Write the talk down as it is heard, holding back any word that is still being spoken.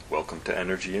welcome to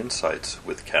Energy Insights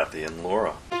with Kathy and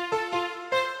Laura.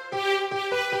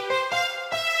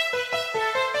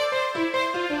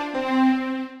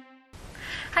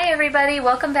 Hi everybody,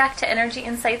 welcome back to Energy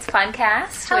Insights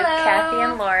Podcast with Kathy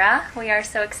and Laura. We are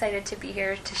so excited to be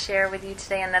here to share with you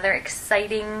today another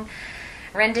exciting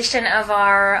rendition of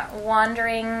our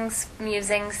wanderings,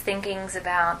 musings, thinkings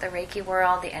about the Reiki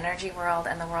world, the energy world,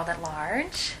 and the world at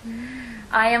large.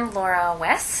 I am Laura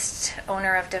West,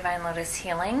 owner of Divine Lotus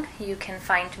Healing. You can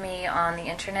find me on the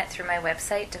internet through my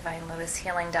website,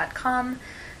 divinelotushealing.com.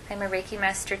 I'm a Reiki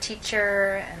master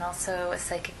teacher and also a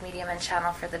psychic medium and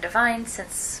channel for the divine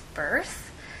since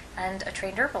birth, and a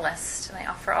trained herbalist. And I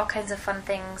offer all kinds of fun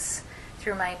things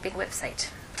through my big website.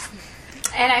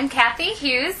 And I'm Kathy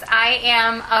Hughes. I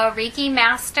am a Reiki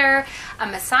master, a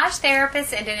massage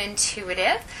therapist, and an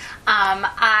intuitive.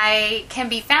 I can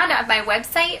be found at my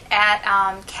website at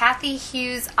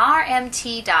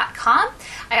kathyhughesrmt.com.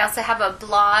 I also have a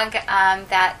blog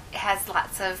that has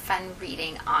lots of fun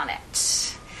reading on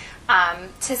it.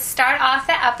 To start off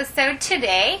the episode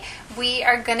today, we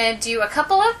are going to do a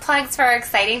couple of plugs for our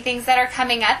exciting things that are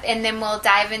coming up, and then we'll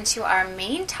dive into our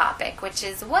main topic, which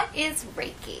is what is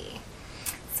Reiki?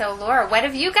 So, Laura, what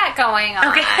have you got going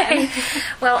on? Okay.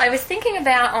 Well, I was thinking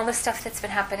about all the stuff that's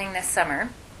been happening this summer,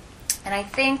 and I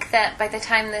think that by the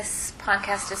time this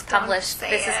podcast is published,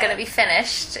 this is going to be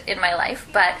finished in my life.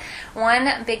 But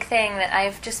one big thing that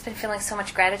I've just been feeling so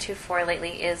much gratitude for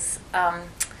lately is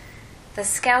the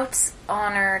Scouts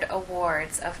Honored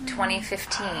Awards of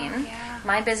 2015.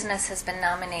 My business has been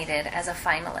nominated as a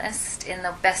finalist in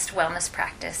the Best Wellness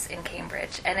Practice in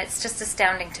Cambridge, and it's just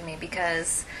astounding to me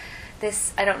because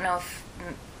this, I don't know if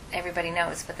everybody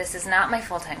knows, but this is not my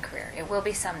full-time career. It will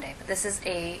be someday, but this is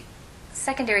a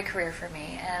secondary career for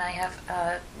me, and I have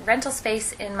a rental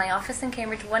space in my office in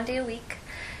Cambridge 1 day a week,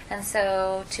 and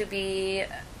so to be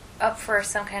up for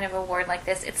some kind of award like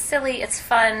this, it's silly, it's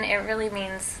fun, it really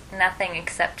means nothing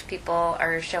except people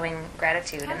are showing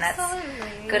gratitude, and that's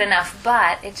good enough,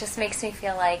 but it just makes me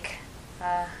feel like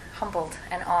humbled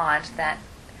and awed that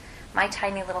my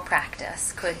tiny little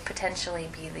practice could potentially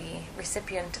be the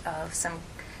recipient of some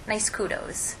nice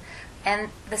kudos. And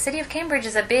the city of Cambridge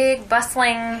is a big,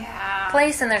 bustling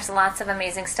place, and there's lots of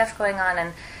amazing stuff going on,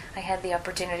 and I had the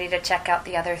opportunity to check out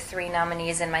the other 3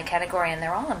 nominees in my category, and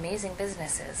they're all amazing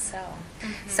businesses.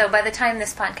 So by the time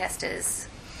this podcast is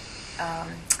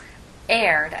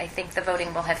aired, I think the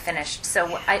voting will have finished.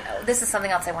 So this is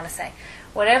something else I want to say.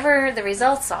 Whatever the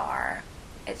results are,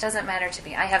 it doesn't matter to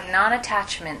me. I have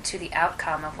non-attachment to the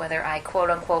outcome of whether I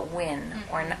quote-unquote win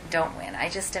or don't win. I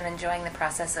just am enjoying the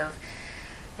process of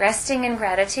resting in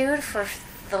gratitude for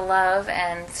the love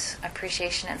and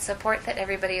appreciation and support that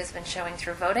everybody has been showing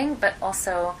through voting, but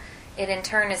also it in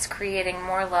turn is creating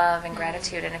more love and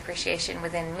gratitude and appreciation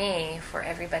within me for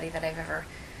everybody that I've ever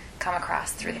come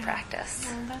across through the practice.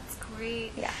 Oh, that's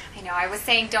great. Yeah. I know, I was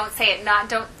saying don't say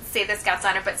the Scouts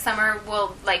Honor, but summer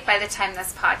will, like, by the time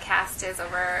this podcast is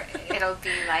over, it'll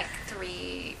be like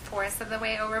 3/4 of the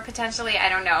way over potentially. I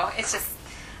don't know. It's just,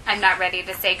 I'm not ready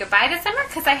to say goodbye to summer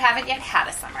because I haven't yet had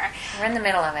a summer. We're in the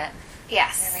middle of it.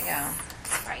 Yes. There we go.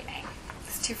 It's frightening.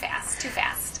 It's too fast.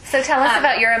 So tell us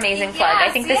about your amazing plug. I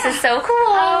think this is so cool.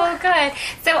 Oh, good.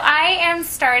 So I am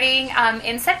starting,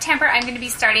 in September, I'm going to be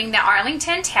starting the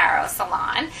Arlington Tarot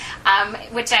Salon,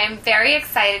 which I'm very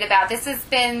excited about. This has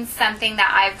been something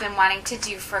that I've been wanting to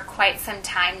do for quite some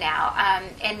time now.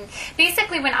 And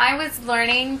basically, when I was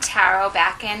learning tarot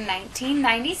back in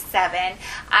 1997,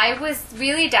 I was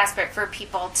really desperate for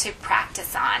people to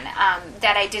practice on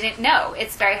that I didn't know.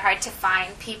 It's very hard to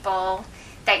find people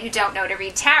that you don't know to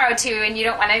read tarot to, and you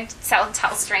don't want to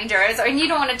tell strangers, or you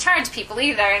don't want to charge people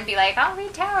either and be like, I'll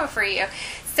read tarot for you.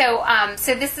 So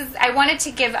this is, I wanted to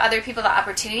give other people the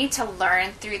opportunity to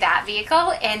learn through that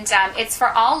vehicle, and it's for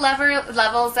all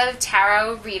levels of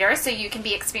tarot readers, so you can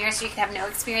be experienced, you can have no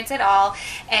experience at all,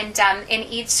 and in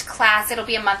each class, it'll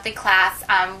be a monthly class,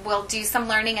 we'll do some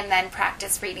learning and then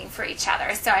practice reading for each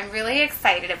other, so I'm really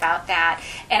excited about that,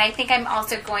 and I think I'm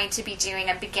also going to be doing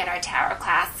a beginner tarot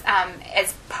class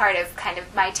as part of kind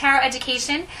of my tarot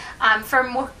education. For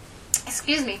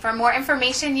more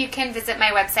information, you can visit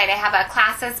my website. I have a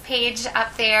classes page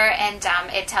up there, and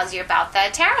it tells you about the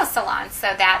tarot salon.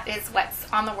 So that is what's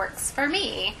on the works for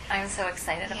me. I'm so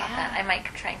excited about that. I might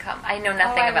try and come. I know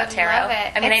nothing about tarot. Love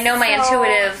it. I mean, I know my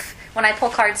intuitive when I pull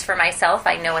cards for myself,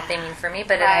 I know what they mean for me,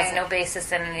 but it has Right. no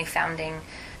basis in any founding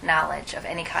knowledge of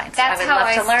any kind. So That's I would how love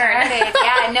I to learn. started.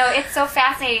 Yeah, no, it's so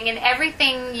fascinating, and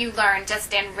everything you learn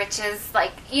just enriches.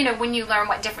 Like, you know, when you learn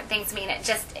what different things mean,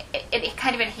 it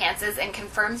kind of enhances and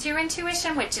confirms your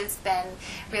intuition, which has been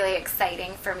really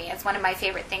exciting for me. It's one of my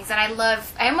favorite things, and I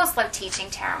almost love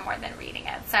teaching tarot more than reading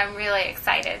it. So I'm really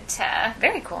excited to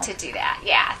Very cool. to do that.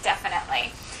 Yeah,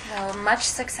 definitely. Well, much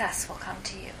success will come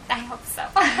to you. I hope so.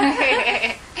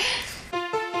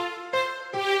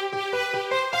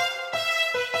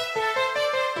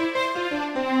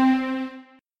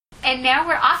 And now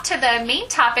we're off to the main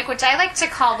topic, which I like to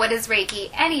call "What is Reiki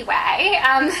anyway?"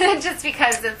 Just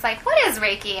because it's like, what is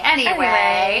Reiki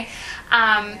anyway?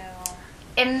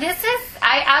 And this is,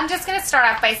 I'm just going to start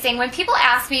off by saying, when people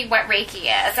ask me what Reiki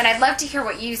is, and I'd love to hear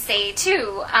what you say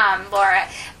too, Laura,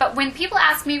 but when people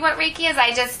ask me what Reiki is,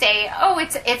 I just say, oh,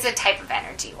 it's a type of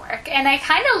energy work. And I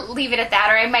kind of leave it at that,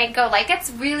 or I might go like,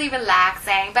 it's really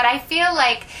relaxing. But I feel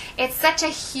like it's such a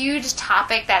huge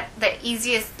topic that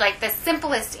the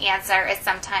simplest answer is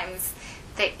sometimes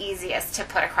the easiest to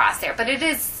put across there. But it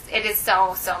is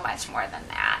so much more than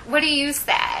that. What do you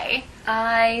say?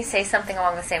 I say something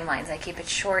along the same lines. I keep it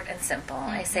short and simple.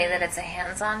 I say that it's a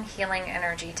hands-on healing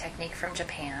energy technique from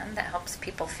Japan that helps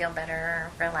people feel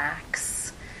better,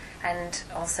 relax, and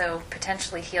also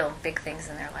potentially heal big things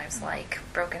in their lives like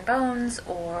broken bones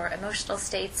or emotional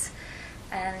states.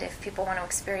 And if people want to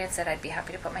experience it, I'd be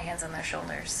happy to put my hands on their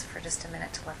shoulders for just a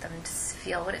minute to let them just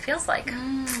feel what it feels like.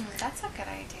 That's a good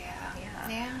idea.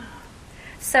 Yeah.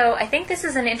 So I think this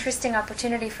is an interesting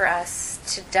opportunity for us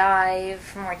to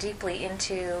dive more deeply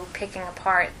into picking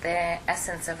apart the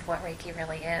essence of what Reiki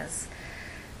really is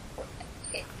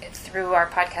through our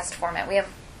podcast format. We have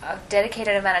a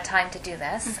dedicated amount of time to do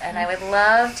this, and I would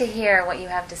love to hear what you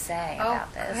have to say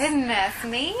about this. Oh, goodness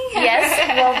me.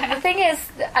 Yes. Well, the thing is,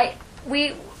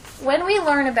 when we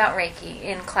learn about Reiki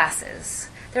in classes,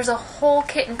 there's a whole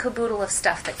kit and caboodle of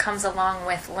stuff that comes along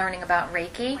with learning about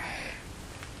Reiki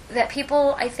that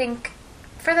people, I think,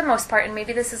 for the most part, and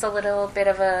maybe this is a little bit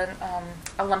of a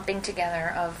lumping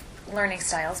together of learning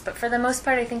styles, but for the most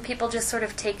part, I think people just sort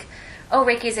of take,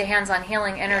 Reiki is a hands-on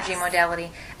healing energy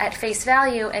modality at face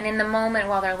value, and in the moment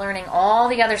while they're learning all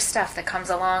the other stuff that comes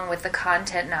along with the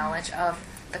content knowledge of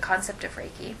the concept of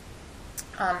Reiki,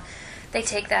 they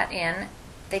take that in,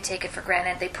 they take it for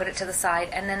granted, they put it to the side,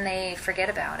 and then they forget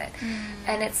about it.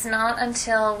 And it's not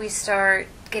until we start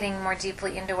getting more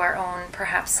deeply into our own,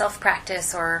 perhaps,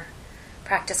 self-practice or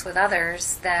practice with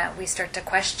others that we start to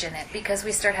question it, because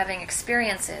we start having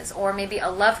experiences, or maybe a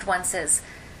loved one says,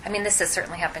 this has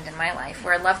certainly happened in my life,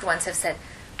 where loved ones have said,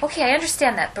 okay, I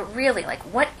understand that, but really,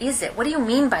 what is it? What do you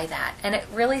mean by that? And it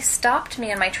really stopped me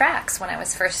in my tracks when I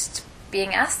was first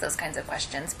being asked those kinds of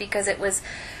questions, because it was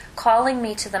calling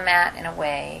me to the mat in a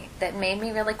way that made me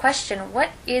really question, what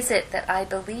is it that I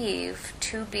believe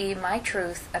to be my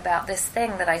truth about this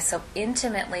thing that I so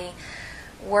intimately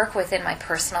work with in my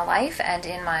personal life and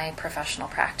in my professional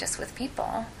practice with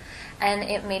people? And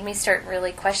it made me start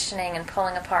really questioning and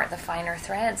pulling apart the finer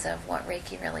threads of what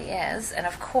Reiki really is. And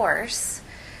of course,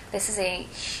 this is a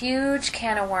huge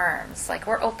can of worms. I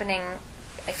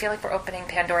feel like we're opening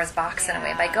Pandora's box in a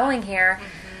way by going here.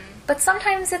 But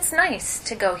sometimes it's nice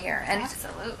to go here. And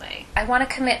absolutely. I want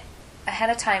to commit ahead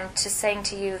of time to saying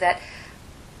to you that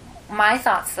my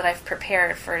thoughts that I've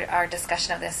prepared for our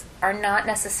discussion of this are not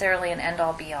necessarily an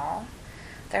end-all be-all.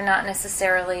 They're not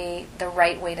necessarily the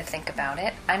right way to think about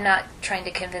it. I'm not trying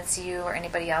to convince you or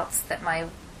anybody else that my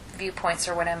viewpoints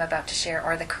or what I'm about to share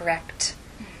are the correct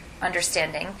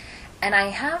understanding. And I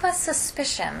have a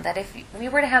suspicion that if we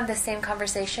were to have the same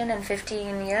conversation in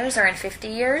 15 years or in 50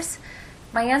 years,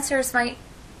 my answers might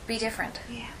be different.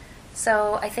 Yeah.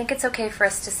 So I think it's okay for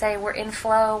us to say we're in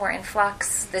flow, we're in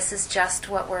flux. This is just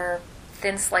what we're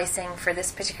thin slicing for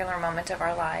this particular moment of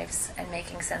our lives and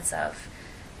making sense of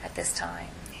at this time.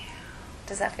 Yeah.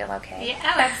 Does that feel okay? Yeah,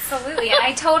 absolutely.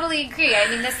 I totally agree.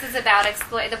 This is about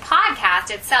the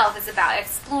podcast itself is about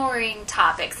exploring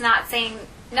topics, not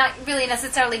really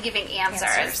necessarily giving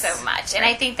answers so much. And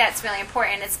I think that's really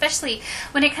important, especially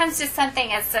when it comes to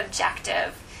something as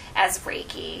subjective as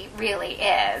Reiki really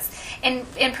is. And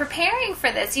in preparing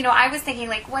for this, I was thinking,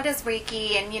 what is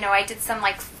Reiki? And, I did some,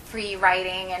 free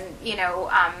writing and,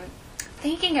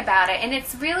 thinking about it. And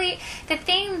it's really, the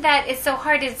thing that is so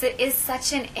hard is it is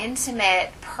such an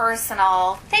intimate,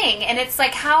 personal thing. And it's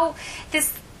how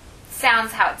this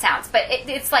sounds how it sounds, but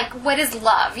it's what is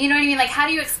love? You know what I mean? How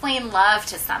do you explain love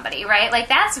to somebody, right?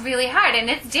 That's really hard, and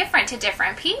it's different to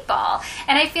different people.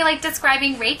 And I feel like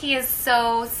describing Reiki is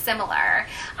so similar.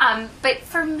 But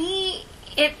for me,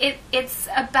 it's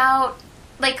about,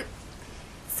 like,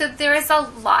 so there is a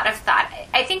lot of thought.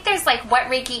 I think there's like what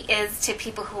Reiki is to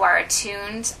people who are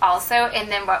attuned also, and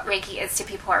then what Reiki is to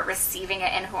people who are receiving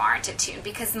it and who aren't attuned.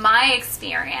 Because my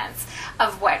experience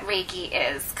of what Reiki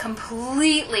is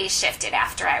completely shifted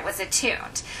after I was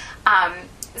attuned.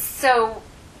 So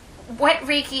what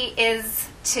Reiki is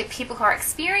to people who are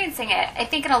experiencing it, I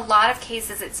think in a lot of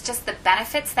cases it's just the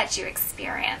benefits that you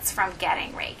experience from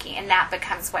getting Reiki, and that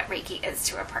becomes what Reiki is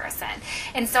to a person.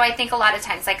 And so I think a lot of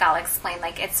times, like I'll explain,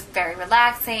 like it's very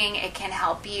relaxing, it can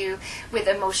help you with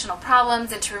emotional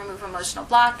problems and to remove emotional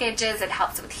blockages, it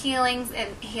helps with healing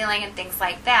and things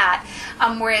like that.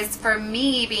 Whereas for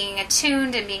me, being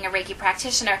attuned and being a Reiki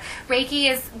practitioner, Reiki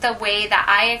is the way that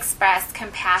I express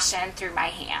compassion through my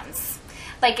hands.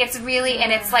 Like it's really,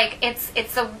 and it's like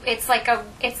it's like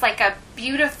a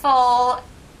beautiful,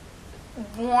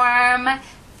 warm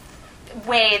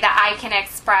way that I can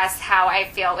express how I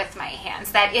feel with my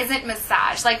hands. That isn't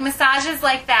massage. Like massage is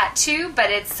like that too,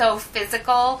 but it's so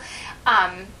physical.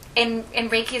 And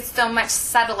Reiki is so much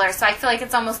subtler, so I feel like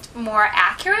it's almost more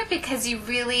accurate because you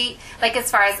really, like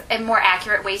as far as a more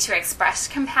accurate way to express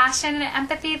compassion and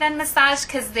empathy than massage,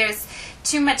 because there's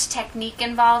too much technique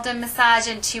involved in massage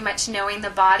and too much knowing the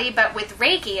body. But with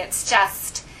Reiki, it's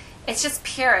just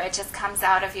pure. It just comes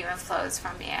out of you and flows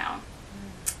from you.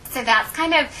 So that's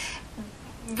kind of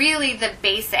really the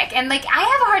basic. And like I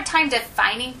have a hard time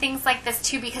defining things like this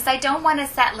too, because I don't want to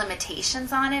set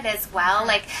limitations on it as well.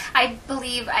 Like I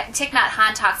believe Thich Nhat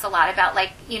Hanh talks a lot about,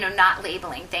 like, you know, not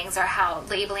labeling things, or how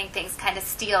labeling things kind of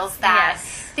steals that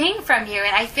thing from you.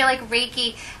 And I feel like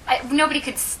Reiki, nobody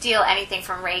could steal anything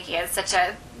from Reiki. It's such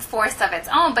a force of its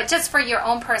own, but just for your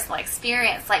own personal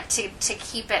experience, like to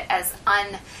keep it as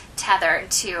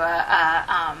untethered to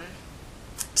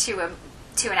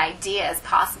an idea as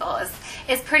possible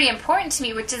is pretty important to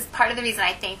me, which is part of the reason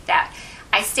I think that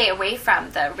I stay away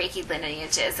from the Reiki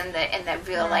lineages and the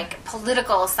real like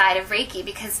political side of Reiki,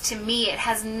 because to me it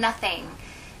has nothing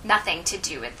to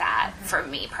do with that for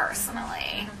me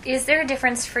personally. Is there a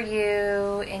difference for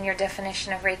you in your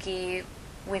definition of Reiki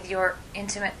with your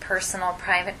intimate, personal,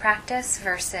 private practice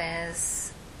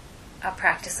versus a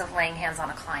practice of laying hands on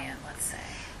a client, let's say?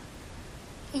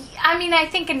 I mean, I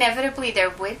think inevitably there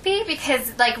would be,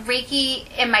 because like Reiki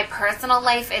in my personal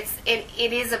life, it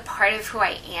is a part of who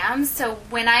I am. So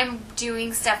when I'm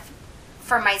doing stuff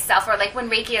for myself, or like when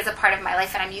Reiki is a part of my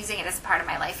life and I'm using it as a part of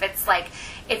my life, it's like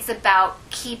it's about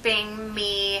keeping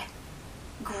me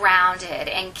grounded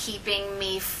and keeping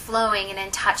me flowing and in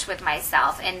touch with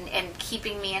myself, and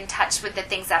keeping me in touch with the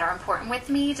things that are important with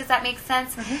me. Does that make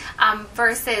sense?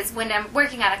 Versus when I'm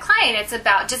working on a client, it's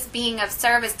about just being of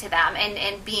service to them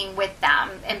and being with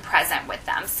them and present with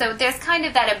them. So there's kind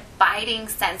of that abiding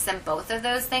sense in both of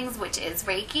those things, which is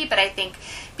Reiki. But I think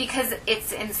because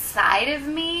it's inside of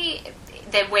me,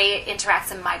 the way it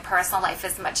interacts in my personal life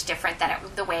is much different than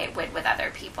the way it would with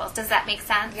other people. Does that make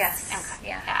sense? Yes. Okay.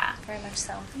 Yeah. Very much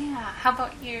so. Yeah. How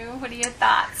about you? What are your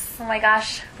thoughts? Oh my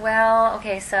gosh. Well,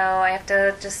 okay, so I have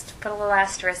to just put a little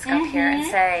asterisk up here and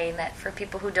say that for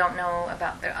people who don't know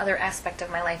about the other aspect of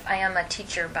my life, I am a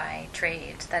teacher by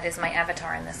trade. That is my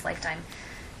avatar in this lifetime.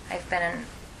 I've been an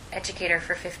educator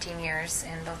for 15 years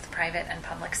in both the private and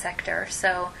public sector.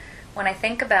 So when I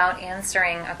think about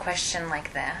answering a question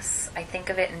like this, I think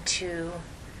of it in two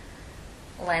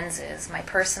lenses. My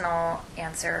personal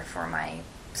answer for my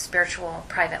spiritual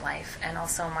private life, and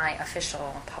also my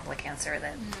official public answer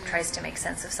that tries to make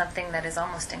sense of something that is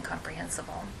almost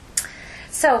incomprehensible.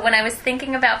 So when I was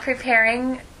thinking about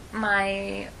preparing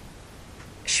my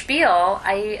spiel,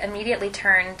 I immediately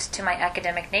turned to my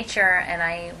academic nature, and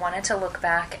I wanted to look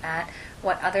back at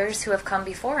what others who have come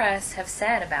before us have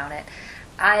said about it.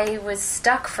 I was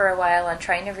stuck for a while on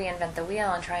trying to reinvent the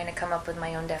wheel and trying to come up with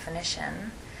my own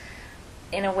definition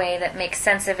in a way that makes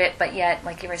sense of it, but yet,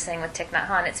 like you were saying with Thich Nhat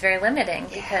Hanh, it's very limiting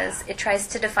because it tries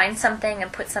to define something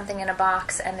and put something in a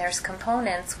box, and there's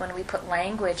components when we put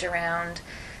language around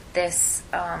this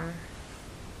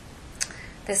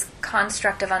this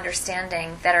construct of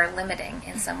understanding that are limiting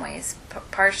in some ways,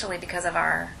 partially because of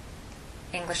our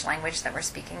English language that we're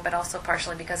speaking, but also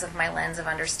partially because of my lens of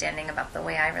understanding about the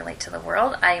way I relate to the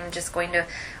world. I'm just going to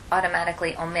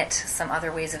automatically omit some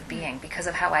other ways of being because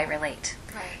of how I relate.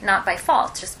 Right. Not by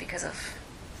fault, just because of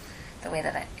the way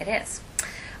that it is.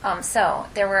 So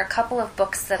there were a couple of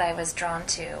books that I was drawn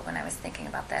to when I was thinking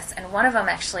about this, and one of them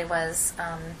actually was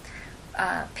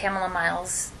Pamela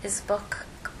Miles' book,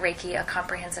 Reiki, A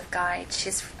Comprehensive Guide.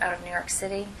 She's out of New York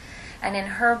City. And in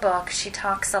her book, she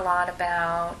talks a lot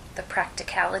about the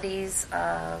practicalities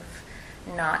of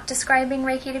not describing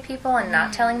Reiki to people and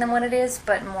not telling them what it is,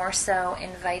 but more so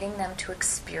inviting them to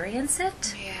experience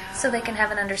it so they can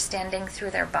have an understanding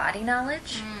through their body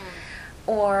knowledge.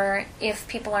 Or if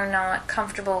people are not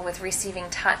comfortable with receiving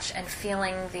touch and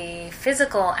feeling the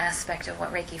physical aspect of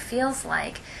what Reiki feels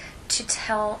like, to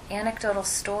tell anecdotal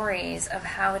stories of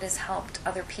how it has helped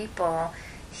other people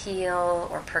heal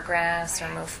or progress or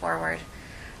move forward.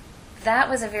 That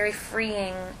was a very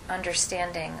freeing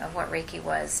understanding of what Reiki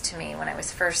was to me when I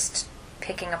was first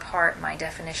picking apart my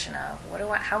definition of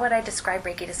how would I describe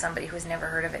Reiki to somebody who's never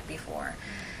heard of it before,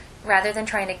 rather than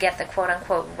trying to get the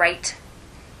quote-unquote right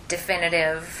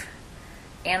definitive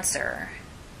answer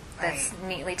that's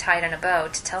neatly tied in a bow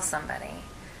to tell somebody.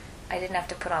 I didn't have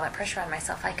to put all that pressure on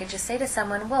myself. I could just say to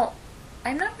someone, well,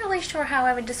 I'm not really sure how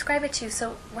I would describe it to you,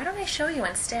 so why don't I show you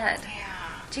instead?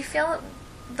 Do you feel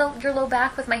your low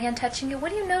back with my hand touching you?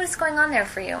 What do you notice going on there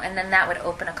for you? And then that would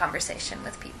open a conversation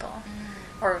with people.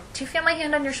 Or, do you feel my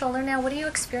hand on your shoulder now? What are you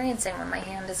experiencing when my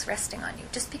hand is resting on you?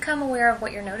 Just become aware of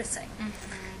what you're noticing.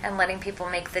 And letting people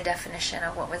make the definition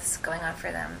of what was going on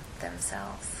for them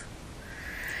themselves.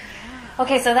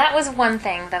 Okay, so that was one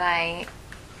thing that I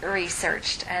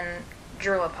researched and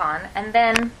drew upon. And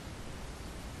then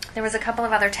there was a couple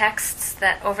of other texts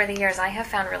that over the years I have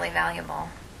found really valuable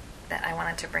that I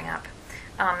wanted to bring up.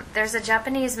 There's a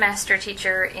Japanese master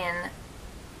teacher in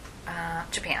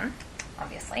Japan,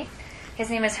 obviously. His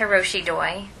name is Hiroshi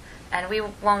Doi, and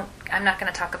I'm not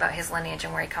going to talk about his lineage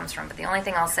and where he comes from, but the only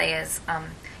thing I'll say is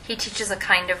he teaches a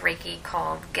kind of Reiki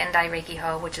called Gendai Reiki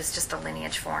Ho, which is just a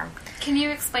lineage form. Can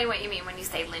you explain what you mean when you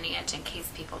say lineage in case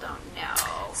people don't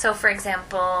know? So, for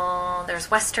example,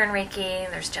 there's Western Reiki,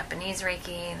 there's Japanese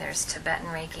Reiki, there's Tibetan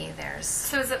Reiki,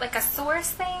 So is it like a source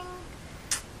thing?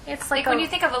 It's like when you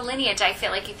think of a lineage, I feel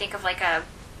like you think of like a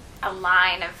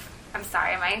line of... I'm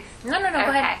sorry, am I... No, okay. Go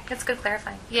ahead. That's good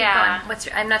clarifying. Yeah.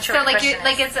 I'm not sure so what the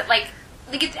question is it like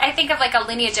I think of like a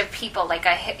lineage of people, like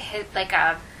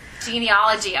a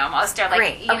genealogy almost, or like...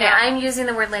 Great. Okay, I'm using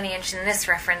the word lineage in this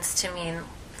reference to mean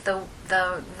the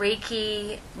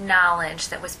Reiki knowledge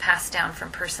that was passed down from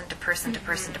person to person to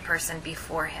person to person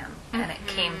before him, and it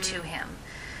came to him.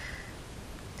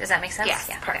 Does that make sense? Yes,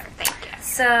 yeah, perfect. Okay. Thank you.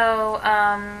 So,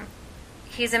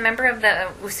 he's a member of the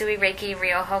Usui Reiki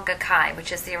Ryoho Gakkai,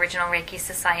 which is the original Reiki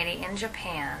society in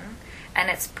Japan, and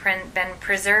it's been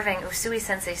preserving Usui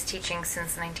Sensei's teaching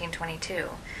since 1922.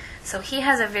 So he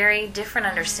has a very different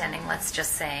understanding, let's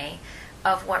just say,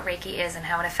 of what Reiki is and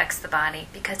how it affects the body,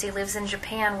 because he lives in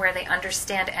Japan where they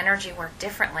understand energy work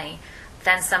differently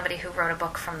than somebody who wrote a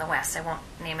book from the West. I won't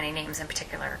name any names in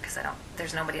particular because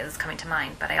there's nobody that's coming to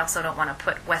mind, but I also don't want to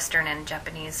put Western and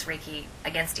Japanese Reiki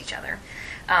against each other.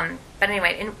 But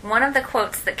anyway, in one of the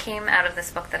quotes that came out of this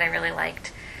book that I really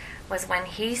liked was when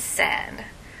he said,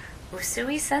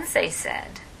 Usui Sensei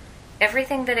said,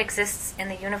 everything that exists in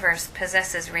the universe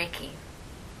possesses Reiki.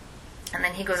 And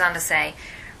then he goes on to say,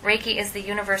 Reiki is the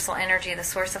universal energy, the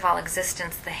source of all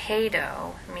existence, the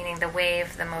heido, meaning the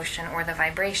wave, the motion, or the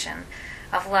vibration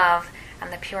of love,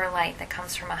 and the pure light that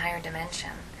comes from a higher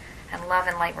dimension. And love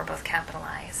and light were both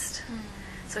capitalized.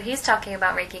 So he's talking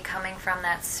about Reiki coming from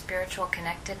that spiritual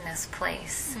connectedness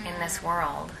place in this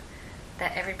world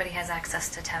that everybody has access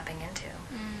to tapping into.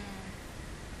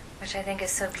 Which I think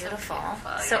is so beautiful.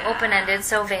 So open-ended,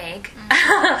 so vague,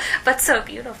 but so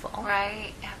beautiful.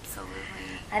 Right, absolutely.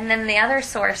 And then the other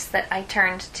source that I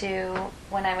turned to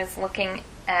when I was looking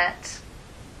at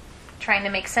trying to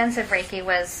make sense of Reiki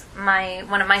was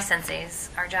one of my senseis,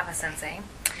 our Java sensei.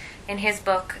 In his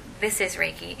book, This is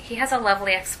Reiki, he has a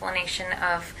lovely explanation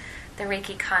of the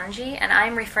Reiki kanji, and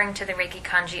I'm referring to the Reiki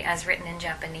kanji as written in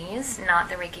Japanese, not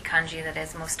the Reiki kanji that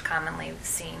is most commonly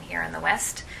seen here in the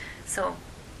West. So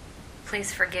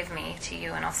please forgive me to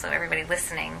you and also everybody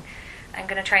listening. I'm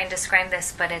going to try and describe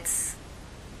this, but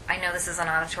I know this is an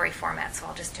auditory format, so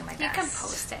I'll just do my best. You can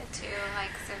post it too,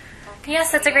 so people can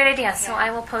Yes, that's see a great it. idea. Yeah. So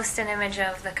I will post an image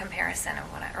of the comparison of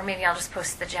or maybe I'll just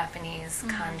post the Japanese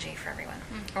kanji for everyone.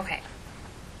 Okay.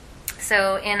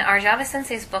 So in our Java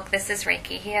Sensei's book, This is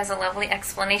Reiki, he has a lovely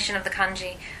explanation of the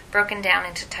kanji broken down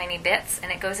into tiny bits,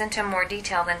 and it goes into more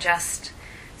detail than just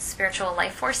spiritual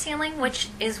life force healing, which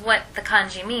is what the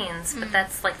kanji means, but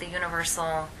that's like the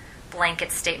universal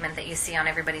blanket statement that you see on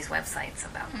everybody's websites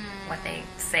about what they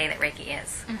say that Reiki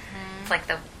is. It's like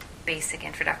the basic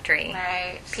introductory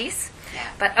piece. Yeah.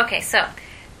 But okay, so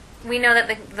we know that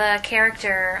the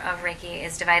character of Reiki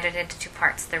is divided into two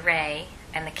parts, the rei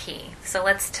and the ki. So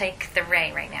let's take the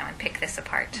rei right now and pick this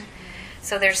apart.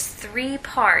 So there's three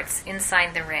parts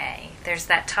inside the rei. There's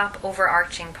that top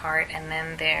overarching part, and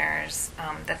then there's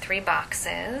the three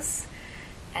boxes,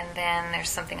 And then there's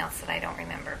something else that I don't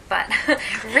remember. But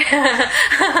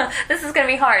this is going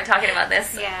to be hard talking about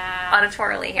this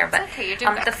auditorily here. But okay, you're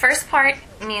doing the first part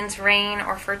means rain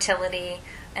or fertility,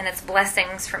 and it's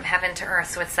blessings from heaven to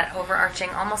earth. So it's that overarching,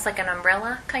 almost like an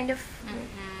umbrella kind of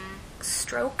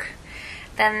stroke.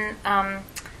 Then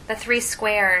the 3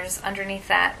 squares underneath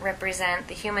that represent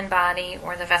the human body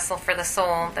or the vessel for the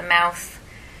soul, the mouth,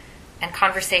 and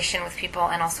conversation with people,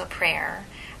 and also prayer.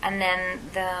 And then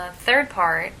the third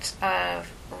part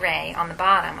of Rei on the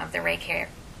bottom of the Rei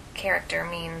character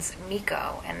means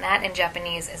Miko, and that in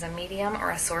Japanese is a medium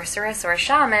or a sorceress or a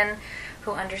shaman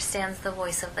who understands the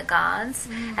voice of the gods.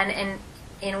 And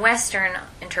in Western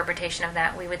interpretation of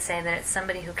that, we would say that it's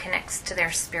somebody who connects to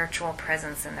their spiritual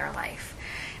presence in their life.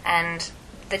 And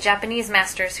the Japanese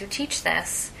masters who teach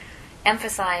this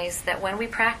emphasize that when we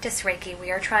practice Reiki, we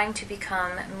are trying to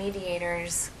become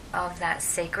mediators of that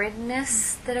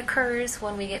sacredness that occurs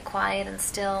when we get quiet and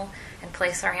still and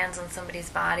place our hands on somebody's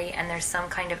body, and there's some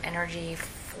kind of energy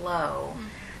flow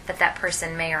that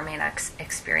person may or may not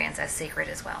experience as sacred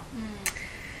as well.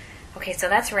 Okay, so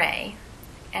that's Rei.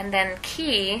 And then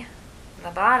Ki, the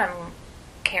bottom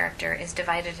character, is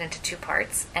divided into 2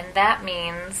 parts, and that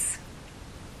means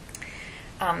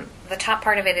the top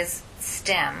part of it is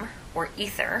stem, or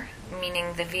ether,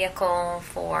 meaning the vehicle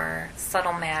for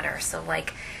subtle matter. So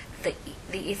like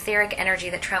the etheric energy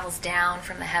that travels down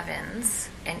from the heavens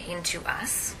and into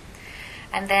us.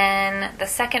 And then the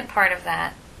second part of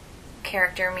that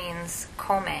character means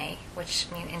kome, which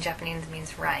in Japanese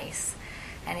means rice.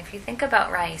 And if you think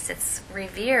about rice, it's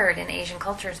revered in Asian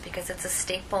cultures because it's a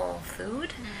staple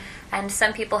food. And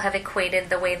some people have equated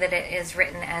the way that it is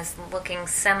written as looking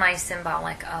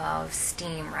semi-symbolic of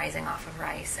steam rising off of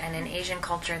rice. And in Asian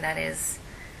culture, that is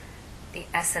the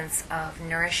essence of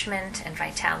nourishment and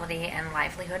vitality and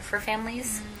livelihood for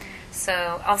families.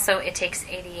 So also it takes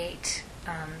 88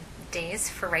 days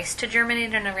for rice to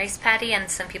germinate in a rice paddy, and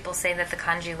some people say that the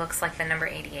kanji looks like the number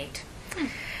 88.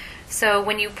 So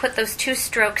when you put those 2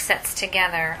 stroke sets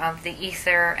together of the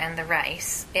ether and the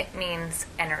rice, it means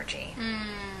energy.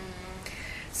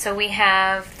 So we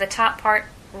have the top part,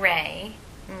 Rei,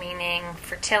 meaning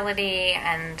fertility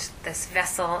and this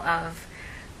vessel of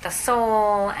the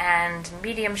soul and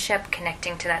mediumship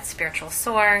connecting to that spiritual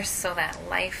source, so that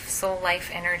life, soul life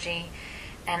energy.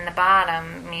 And the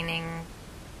bottom meaning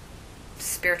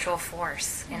spiritual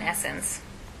force in essence.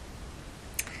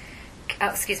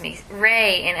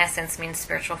 Rei in essence means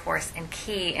spiritual force, and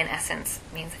Ki in essence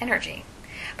means energy.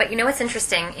 But you know what's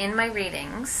interesting? In my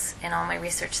readings, in all my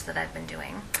research that I've been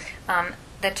doing,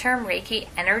 the term Reiki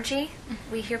energy,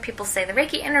 we hear people say the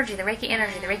Reiki energy, the Reiki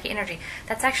energy, the Reiki energy.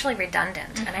 That's actually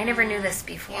redundant, and I never knew this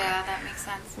before. Yeah, that makes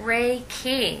sense.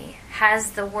 Reiki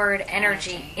has the word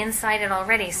energy inside it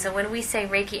already. So when we say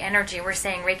Reiki energy, we're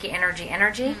saying Reiki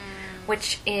energy,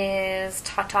 which is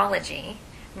tautology,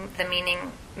 the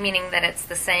meaning that it's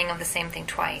the saying of the same thing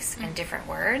twice in different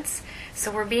words. So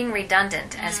we're being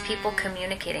redundant as people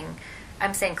communicating.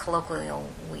 I'm saying colloquial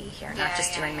we here, not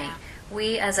just you and me.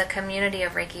 We as a community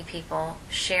of Reiki people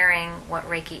sharing what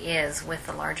Reiki is with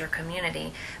the larger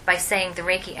community. By saying the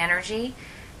Reiki energy,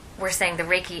 we're saying the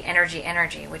Reiki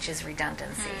energy, which is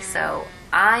redundancy. So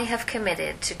I have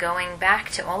committed to going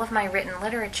back to all of my written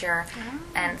literature,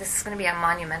 and this is going to be a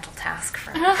monumental task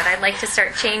for me, but I'd like to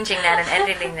start changing that and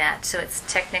editing that so it's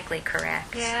technically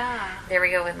correct. Yeah. There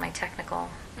we go with my technical.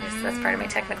 That's part of my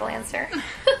technical answer.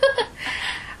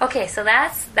 Okay, so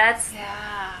that's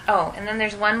Yeah. Oh, and then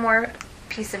there's one more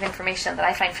piece of information that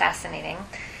I find fascinating.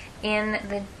 In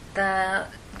the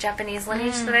Japanese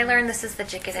lineage that I learned, this is the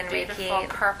Jikiden Beautiful Reiki.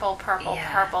 purple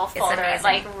Yeah, folder. it's amazing. It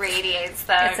like radiates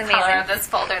the It's amazing. color of this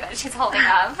folder that she's holding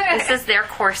up. This is their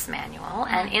course manual,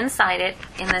 and inside it,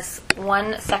 in this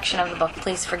one section of the book,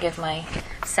 please forgive my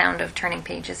sound of turning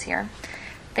pages here,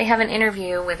 they have an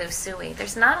interview with Usui.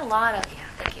 There's not a lot of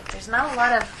There's not a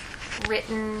lot of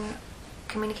written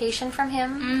communication from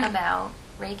him about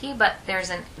Reiki, but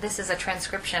this is a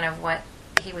transcription of what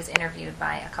he was interviewed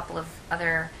by a couple of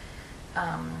other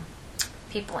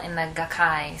people in the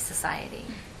Gakkai society.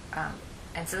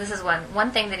 And so this is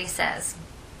one thing that he says.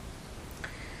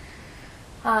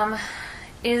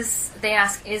 They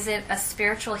ask, is it a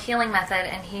spiritual healing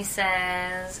method? And he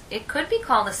says, it could be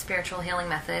called a spiritual healing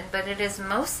method, but it is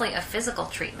mostly a physical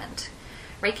treatment.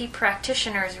 Reiki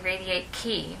practitioners radiate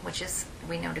ki, which is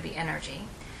we know to be energy,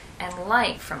 and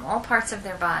light from all parts of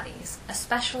their bodies,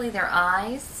 especially their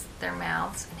eyes, their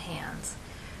mouths, and hands.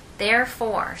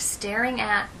 Therefore, staring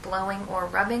at, blowing, or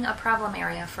rubbing a problem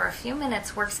area for a few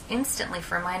minutes works instantly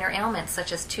for minor ailments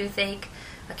such as toothache,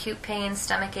 acute pain,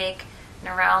 stomachache,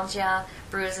 neuralgia,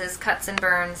 bruises, cuts and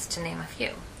burns, to name a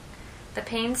few. The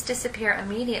pains disappear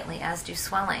immediately, as do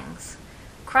swellings.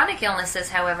 Chronic illnesses,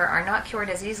 however, are not cured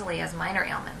as easily as minor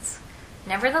ailments.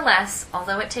 Nevertheless,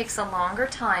 although it takes a longer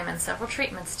time and several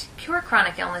treatments to cure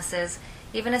chronic illnesses,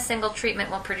 even a single treatment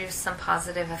will produce some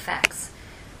positive effects.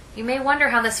 You may wonder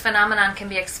how this phenomenon can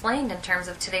be explained in terms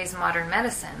of today's modern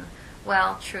medicine.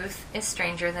 Well, truth is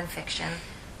stranger than fiction.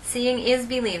 Seeing is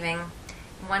believing.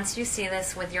 Once you see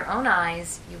this with your own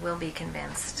eyes, you will be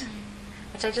convinced.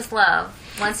 Which I just love.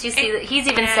 Once you see that, he's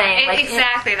even saying, like,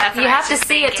 exactly. That's you have to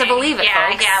see it to believe it,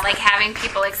 folks. Yeah, like having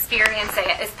people experience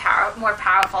it is more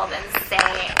powerful than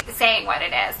saying what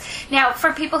it is. Now,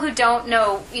 for people who don't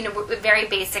know, very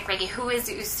basic Reiki, who is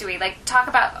Usui? Like, talk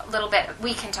about a little bit.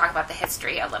 We can talk about the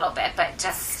history a little bit, but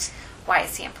just why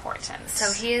is he important?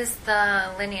 So he is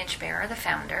the lineage bearer, the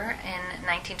founder. In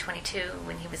 1922,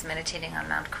 when he was meditating on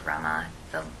Mount Kurama,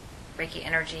 the Reiki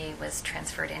energy was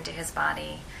transferred into his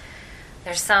body.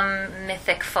 There's some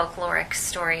mythic folkloric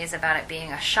stories about it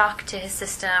being a shock to his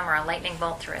system or a lightning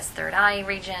bolt through his third eye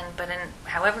region, but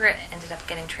however it ended up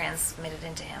getting transmitted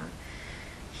into him,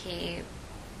 he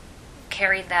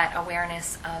carried that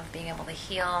awareness of being able to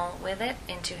heal with it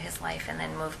into his life, and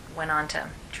then went on to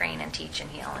train and teach and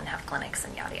heal and have clinics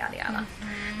and yada yada yada.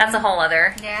 Mm-hmm. That's a whole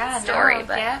other story.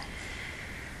 But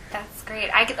that's great.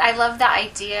 I love the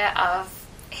idea of.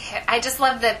 I just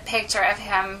love the picture of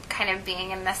him kind of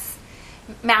being in this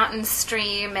mountain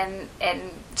stream and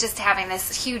just having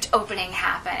this huge opening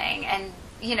happening, and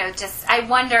just I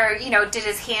wonder, did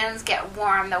his hands get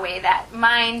warm the way that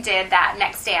mine did that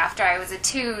next day after I was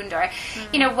attuned, or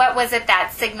what was it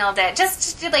that signaled it,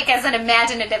 just like as an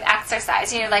imaginative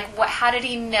exercise, how did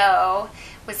he know?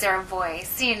 Was there a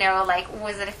voice,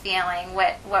 was it a feeling,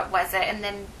 what was it, and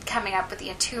then coming up with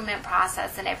the attunement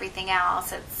process and everything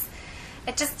else.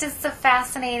 It just is a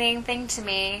fascinating thing to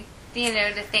me,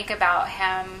 to think about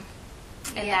him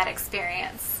in that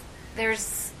experience.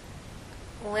 There's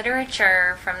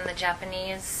literature from the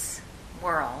Japanese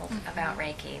world about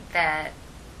Reiki that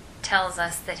tells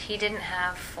us that he didn't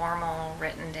have formal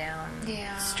written down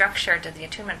structure to the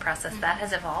attunement process. That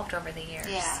has evolved over the years.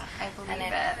 Yeah, I believe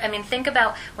it. I mean, think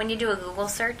about when you do a Google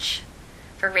search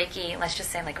for Reiki, let's just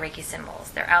say like Reiki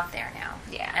symbols. They're out there now.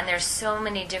 Yeah. And there's so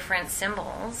many different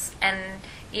symbols, and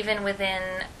even within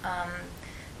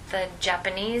the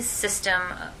Japanese system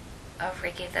of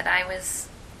Reiki that I was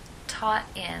taught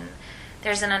in,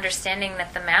 there's an understanding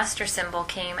that the master symbol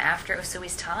came after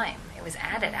Usui's time. It was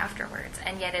added afterwards,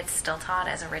 and yet it's still taught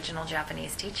as original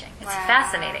Japanese teaching. It's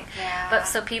fascinating. Yeah. But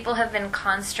so people have been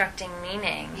constructing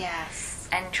meaning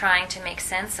and trying to make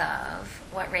sense of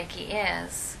what Reiki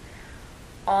is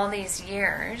all these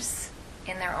years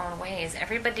in their own ways.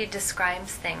 Everybody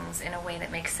describes things in a way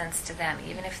that makes sense to them,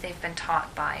 even if they've been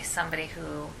taught by somebody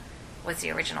who was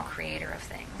the original creator of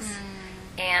things.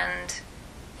 And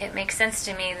it makes sense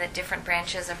to me that different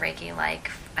branches of Reiki,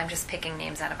 like, I'm just picking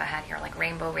names out of a hat here, like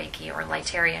Rainbow Reiki or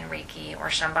Lightarian Reiki or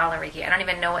Shambhala Reiki. I don't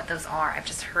even know what those are. I've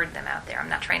just heard them out there. I'm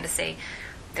not trying to say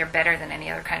they're better than any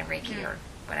other kind of Reiki or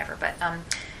whatever, but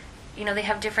they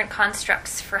have different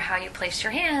constructs for how you place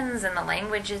your hands, and the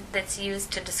language that's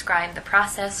used to describe the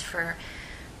process for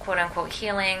quote-unquote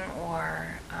healing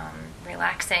or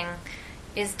relaxing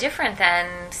is different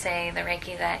than, say, the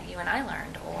Reiki that you and I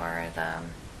learned, or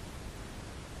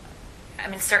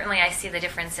certainly I see the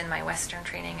difference in my Western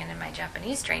training and in my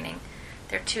Japanese training.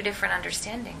 They're two different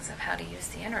understandings of how to use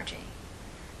the energy.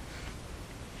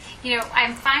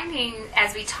 I'm finding,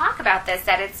 as we talk about this,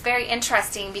 that it's very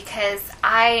interesting because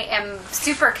I am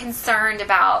super concerned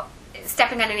about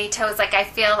stepping on any toes. Like, I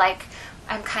feel like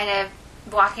I'm kind of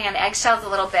walking on eggshells a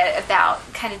little bit about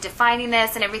kind of defining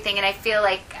this and everything, and I feel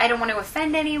like I don't want to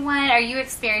offend anyone. Are you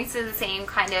experiencing the same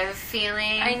kind of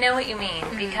feeling? I know what you mean,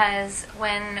 because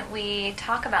when we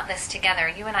talk about this together,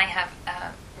 you and I have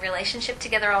a relationship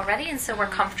together already, and so we're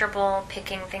comfortable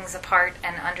picking things apart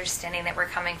and understanding that we're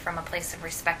coming from a place of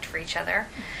respect for each other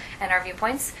and our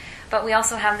viewpoints. But we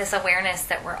also have this awareness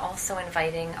that we're also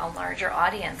inviting a larger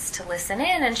audience to listen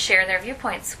in and share their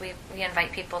viewpoints. We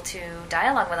invite people to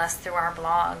dialogue with us through our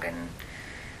blog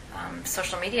and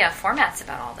social media formats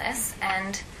about all this.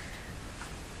 And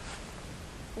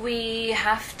we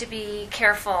have to be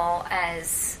careful,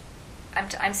 as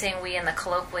I'm saying we in the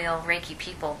colloquial Reiki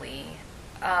people, we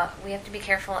have to be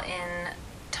careful in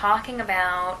talking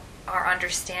about our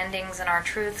understandings and our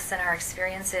truths and our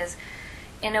experiences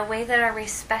in a way that are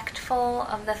respectful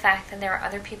of the fact that there are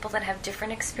other people that have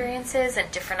different experiences and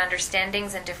different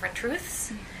understandings and different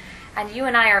truths. And you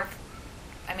and I are,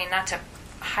 not to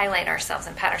highlight ourselves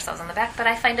and pat ourselves on the back, but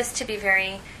I find us to be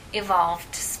very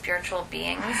evolved spiritual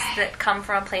beings that come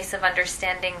from a place of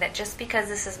understanding that just because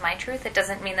this is my truth, it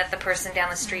doesn't mean that the person down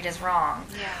the street is wrong,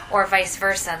 or vice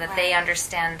versa, that they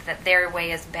understand that their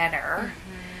way is better.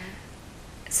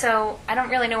 So I don't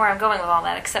really know where I'm going with all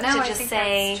that, except to just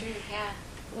say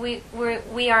that's true.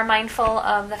 we are mindful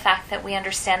of the fact that we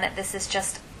understand that this is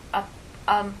just a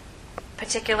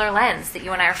particular lens that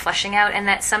you and I are fleshing out, and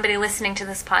that somebody listening to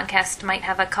this podcast might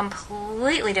have a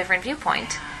completely different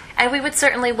viewpoint. And we would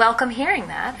certainly welcome hearing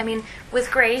that. I mean, with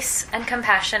grace and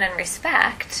compassion and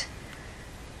respect,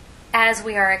 as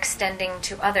we are extending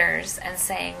to others and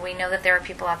saying, we know that there are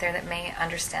people out there that may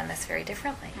understand this very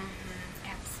differently.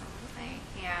 Absolutely.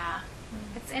 Yeah.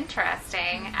 It's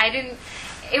interesting.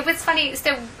 It was funny.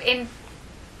 So in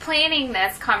planning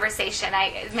this conversation,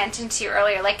 I mentioned to you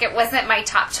earlier, like, it wasn't my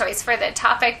top choice for the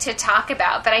topic to talk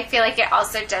about, but I feel like it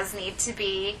also does need to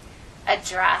be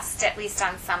addressed, at least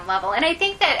on some level. And I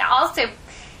think that also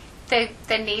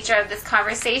the nature of this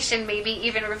conversation maybe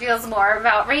even reveals more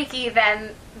about Reiki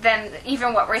than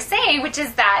even what we're saying, which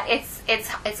is that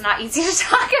it's not easy to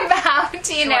talk about,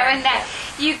 you know, and that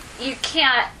you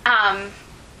can't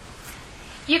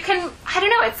you can, I don't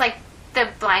know, it's like the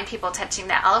blind people touching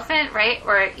the elephant, right?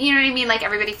 Or, you know what I mean? Like,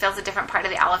 everybody feels a different part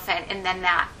of the elephant, and then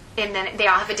they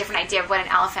all have a different idea of what an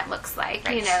elephant looks like,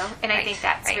 you know? And I think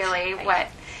that's really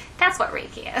that's what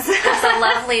Reiki is. There's a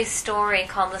lovely story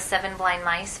called The Seven Blind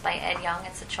Mice by Ed Young.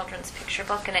 It's a children's picture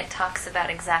book, and it talks about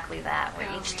exactly that, where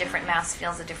each different mouse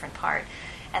feels a different part.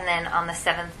 And then on the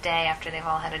seventh day, after they've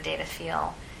all had a day to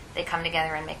feel, they come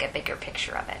together and make a bigger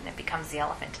picture of it, and it becomes the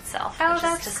elephant itself. Oh, which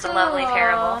that's is just cool. a lovely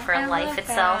parable for I life love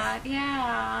itself. That.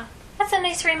 Yeah. That's a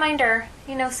nice reminder,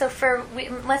 you know. So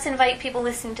let's invite people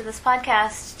listening to this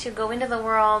podcast to go into the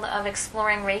world of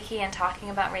exploring Reiki and talking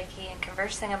about Reiki and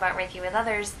conversing about Reiki with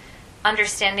others,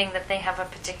 understanding that they have a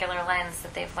particular lens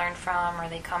that they've learned from, or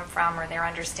they come from, or their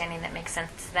understanding that makes sense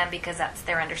to them because that's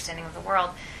their understanding of the world,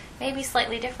 may be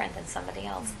slightly different than somebody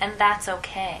else, and that's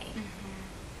okay.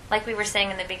 Like we were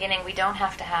saying in the beginning, we don't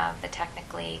have to have the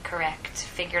technically correct,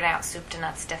 figured out, soup to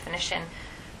nuts definition.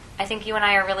 I think you and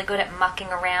I are really good at mucking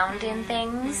around in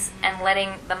things and letting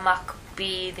the muck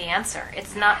be the answer.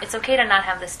 It's okay to not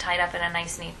have this tied up in a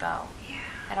nice, neat bow. Yeah.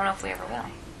 I don't know if we ever will.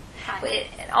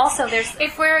 But also,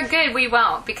 if we're good, we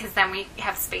won't, because then we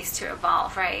have space to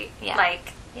evolve, right? Yeah.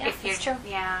 Like, Yeah, if you're that's true.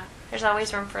 Yeah. There's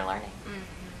always room for learning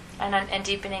and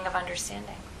deepening of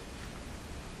understanding.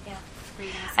 Yeah.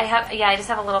 I just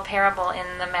have a little parable in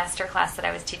the master class that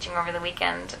I was teaching over the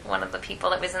weekend. One of the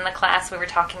people that was in the class, we were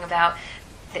talking about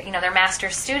that, you know, they're master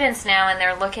students now, and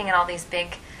they're looking at all these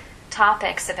big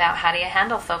topics about how do you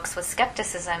handle folks with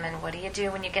skepticism, and what do you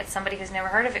do when you get somebody who's never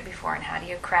heard of it before, and how do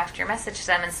you craft your message to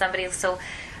them. And somebody so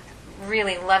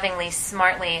really lovingly,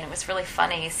 smartly, and it was really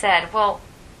funny, said, well,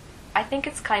 I think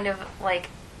it's kind of like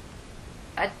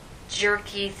a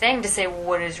jerky thing to say,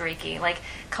 what is Reiki? Like,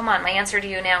 come on, my answer to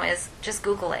you now is just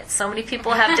Google it. So many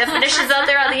people have definitions out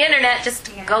there on the internet. Just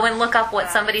go and look up what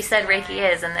somebody said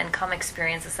Reiki is, and then come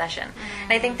experience a session.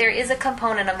 And I think there is a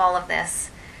component of all of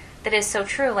this that is so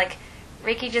true. Like,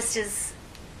 Reiki just is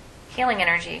healing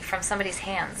energy from somebody's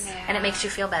hands, and it makes you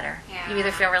feel better. You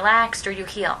either feel relaxed or you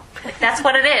heal. Like, that's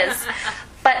what it is.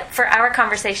 But for our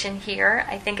conversation here,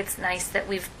 I think it's nice that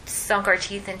we've sunk our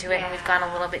teeth into it, and we've gone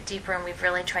a little bit deeper, and we've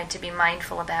really tried to be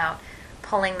mindful about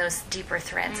pulling those deeper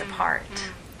threads apart.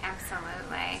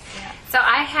 Absolutely. Yeah. So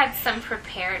I had some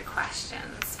prepared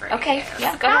questions for you. Okay,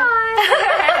 yeah, go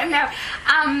ahead.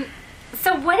 No.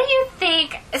 So what do you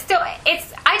think? So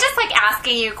I just like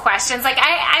asking you questions. Like,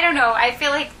 I don't know. I feel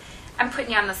like I'm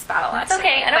putting you on the spot a lot. It's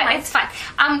okay. I don't mind. It's fine.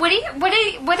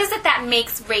 What is it that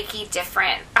makes Reiki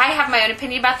different? I have my own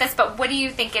opinion about this, but what do you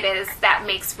think it is that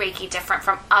makes Reiki different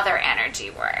from other energy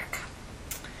work?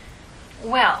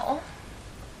 Well,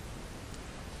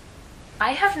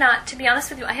 I have not, to be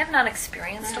honest with you, I have not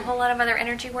experienced a whole lot of other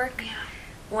energy work. Yeah.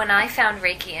 When I found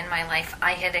Reiki in my life,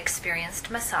 I had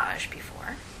experienced massage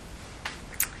before,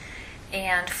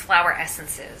 and flower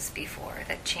essences before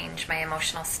that changed my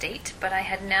emotional state, but I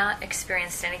had not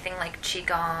experienced anything like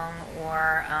Qigong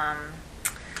or,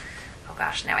 oh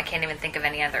gosh, now I can't even think of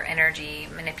any other energy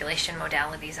manipulation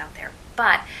modalities out there.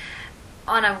 But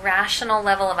on a rational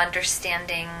level of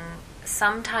understanding,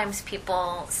 sometimes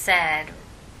people said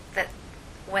that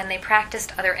when they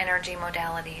practiced other energy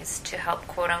modalities to help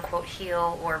quote-unquote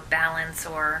heal or balance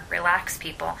or relax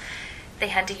people, they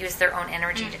had to use their own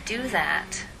energy to do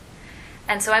that.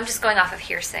 And so I'm just going off of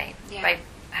hearsay by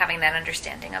having that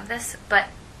understanding of this. But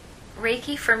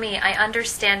Reiki, for me, I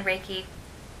understand Reiki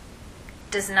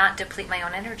does not deplete my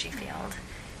own energy field.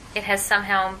 It has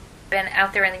somehow been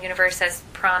out there in the universe as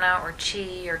prana or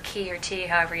chi or ki or ti,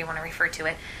 however you want to refer to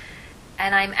it,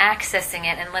 and I'm accessing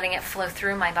it and letting it flow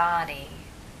through my body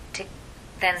to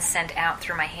then send out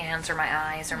through my hands or my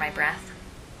eyes or my breath.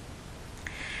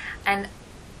 And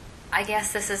I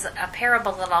guess this is a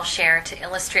parable that I'll share to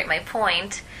illustrate my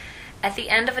point. At the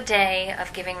end of a day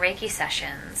of giving Reiki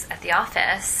sessions at the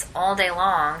office all day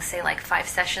long, say like 5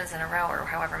 sessions in a row or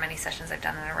however many sessions I've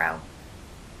done in a row,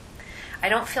 I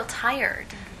don't feel tired.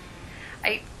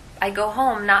 I go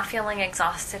home not feeling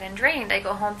exhausted and drained. I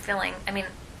go home feeling,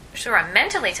 sure, I'm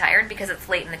mentally tired because it's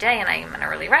late in the day and I'm an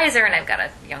early riser and I've got a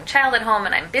young child at home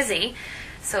and I'm busy.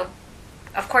 So,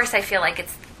 of course, I feel like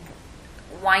it's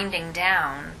winding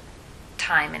down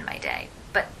time in my day.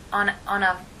 But on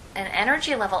an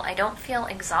energy level, I don't feel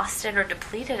exhausted or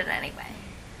depleted in any way.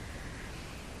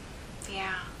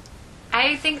 Yeah.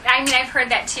 I've heard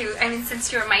that too.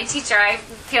 Since you were my teacher, I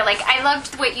feel like I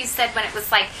loved what you said when it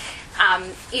was like,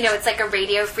 it's like a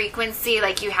radio frequency,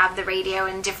 like you have the radio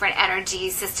in different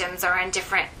energy systems or in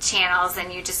different channels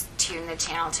and you just tune the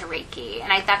channel to Reiki.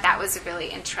 And I thought that was a really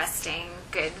interesting,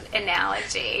 good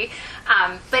analogy.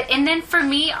 And then for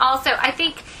me also, I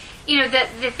think,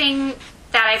 the thing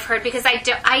that I've heard, because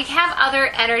I have other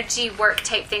energy work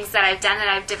type things that I've done that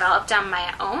I've developed on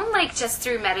my own, like just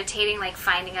through meditating, like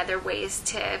finding other ways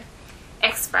to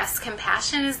express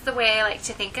compassion is the way I like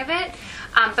to think of it.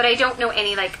 But I don't know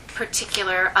any like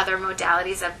particular other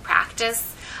modalities of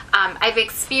practice. I've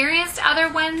experienced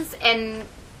other ones and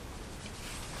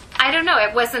I don't know,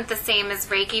 it wasn't the same as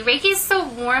Reiki. Reiki is so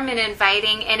warm and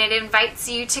inviting and it invites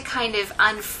you to kind of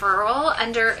unfurl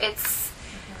under its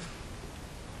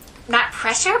not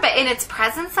pressure, but in its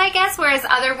presence, I guess, whereas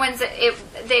other ones,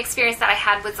 the experience that I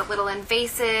had was a little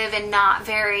invasive and not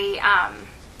very,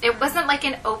 it wasn't like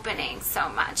an opening so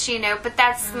much, but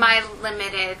that's my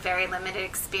very limited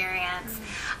experience.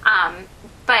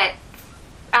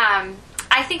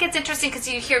 I think it's interesting because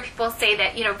you hear people say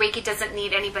that, Reiki doesn't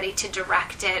need anybody to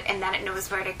direct it and that it knows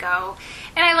where to go.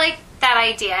 And I like that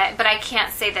idea, but I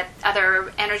can't say that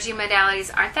other energy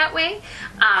modalities aren't that way.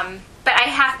 But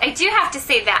I do have to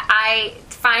say that I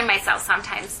find myself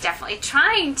sometimes definitely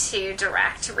trying to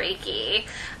direct Reiki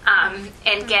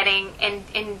and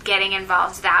getting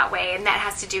involved that way, and that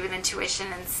has to do with intuition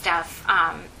and stuff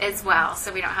as well.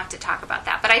 So we don't have to talk about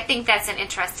that. But I think that's an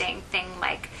interesting thing,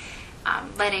 like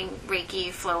letting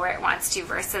Reiki flow where it wants to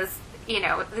versus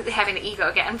having the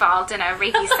ego get involved in a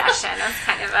Reiki session. That's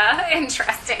kind of a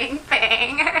interesting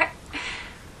thing.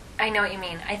 I know what you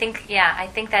mean. I think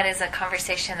that is a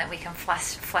conversation that we can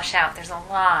flesh out. There's a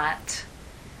lot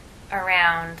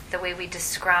around the way we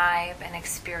describe and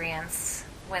experience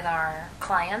with our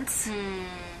clients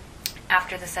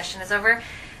after the session is over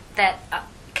that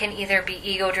can either be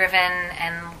ego-driven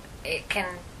and it can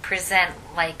present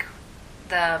like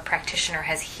the practitioner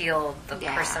has healed the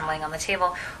person laying on the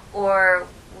table, or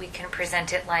we can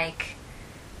present it like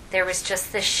there was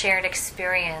just this shared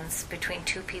experience between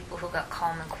two people who got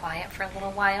calm and quiet for a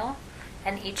little while,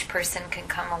 and each person can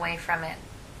come away from it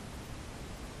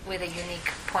with a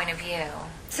unique point of view.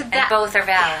 And both are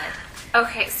valid.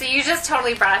 Okay, so you just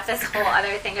totally brought up this whole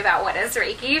other thing about what is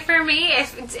Reiki for me. I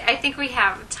think we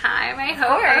have time, I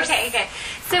hope. Of course. Okay, good.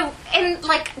 So,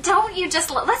 don't you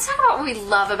just... Let's talk about what we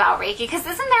love about Reiki, because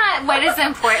isn't that what is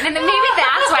important? And maybe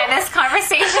that's why this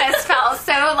conversation has felt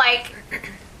so,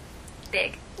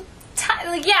 big.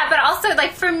 Yeah, but also,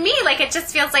 for me, it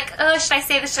just feels like, oh, should I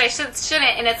say this, shouldn't?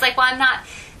 And it's like, well, I'm not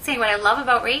saying what I love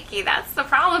about Reiki, that's the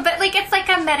problem. But, it's like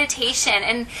a meditation,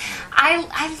 and I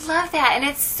love that, and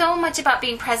it's so much about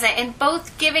being present and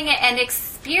both giving it and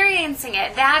experiencing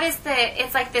it. That is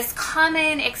it's like this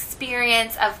common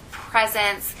experience of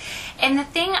presence. And the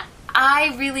thing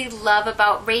I really love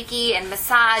about Reiki and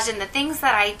massage and the things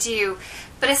that I do,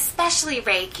 but especially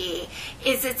Reiki,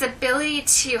 is its ability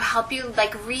to help you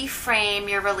reframe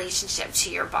your relationship to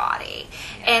your body.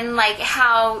 And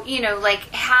how,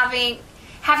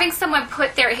 having someone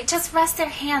just rest their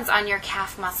hands on your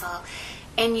calf muscle,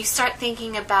 and you start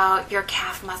thinking about your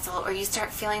calf muscle, or you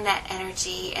start feeling that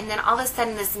energy, and then all of a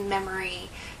sudden this memory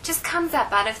just comes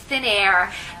up out of thin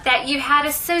air that you had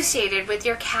associated with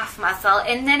your calf muscle,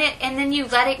 and then you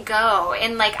let it go.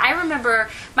 And I remember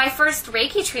my first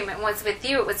Reiki treatment was with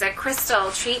you. It was a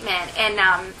crystal treatment, and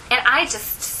I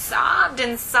just sobbed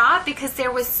because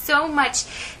there was so much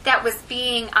that was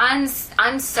being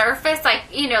unsurfaced,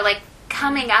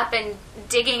 coming up and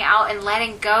digging out and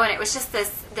letting go, and it was just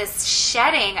this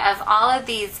shedding of all of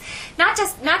these, not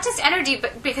just energy,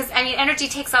 but because energy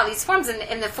takes all these forms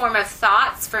in the form of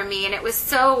thoughts for me, and it was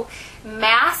so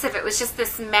massive. It was just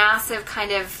this massive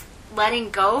kind of letting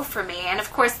go for me. And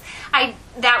of course,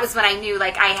 that was when I knew,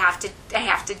 like, I have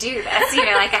to do this, you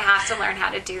know, like I have to learn how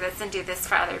to do this and do this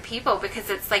for other people, because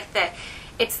it's like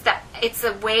it's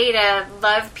a way to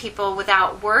love people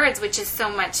without words, which is so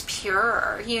much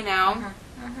purer, you know.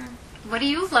 Mm-hmm. Mm-hmm. What do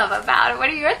you love about it? What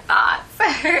are your thoughts?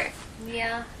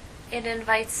 Yeah, it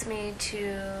invites me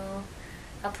to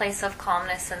a place of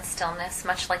calmness and stillness,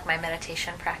 much like my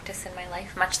meditation practice in my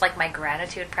life, much like my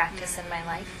gratitude practice in my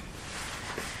life.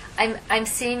 I'm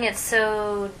seeing it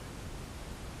so,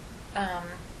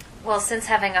 well, since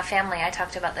having a family, I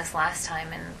talked about this last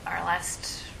time in our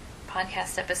last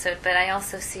podcast episode, but I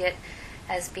also see it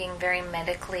as being very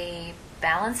medically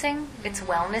balancing. It's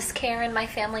wellness care in my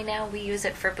family now. We use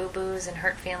it for boo-boos and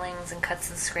hurt feelings and cuts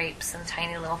and scrapes and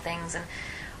tiny little things. And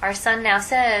our son now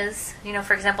says, you know,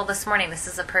 for example, this morning, this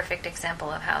is a perfect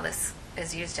example of how this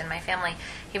is used in my family.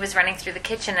 He was running through the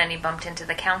kitchen and he bumped into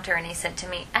the counter and he said to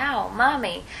me, "Ow,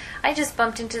 Mommy, I just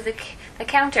bumped into the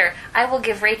counter. I will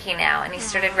give Reiki now." And he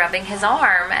started rubbing his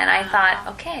arm, and I thought,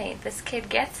 okay, this kid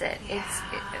gets it.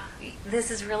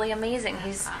 This is really amazing.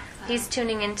 He's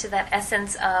tuning into that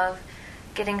essence of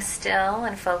getting still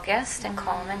and focused and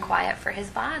calm and quiet for his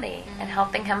body and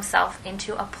helping himself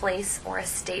into a place or a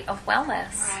state of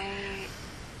wellness. Right.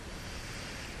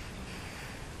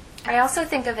 I also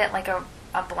think of it like a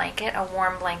blanket, a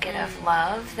warm blanket of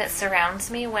love that surrounds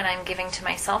me when I'm giving to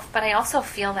myself, but I also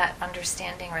feel that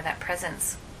understanding or that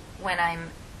presence when I'm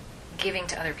giving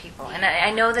to other people. And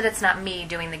I know that it's not me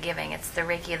doing the giving, it's the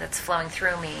Reiki that's flowing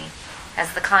through me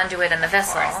as the conduit and the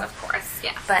vessel. Of course,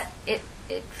 yes. But it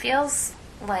feels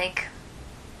like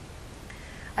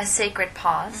a sacred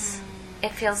pause.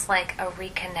 It feels like a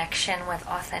reconnection with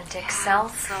authentic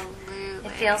self. Absolutely.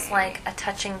 It feels like a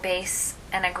touching base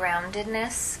and a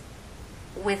groundedness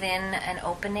within an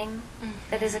opening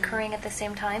that is occurring at the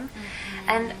same time.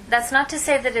 And that's not to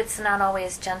say that it's not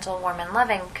always gentle, warm, and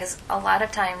loving, because a lot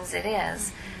of times it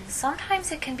is.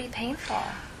 Sometimes it can be painful.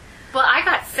 Well, I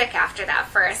got sick after that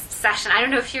first session. I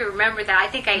don't know if you remember that. I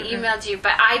think I emailed you,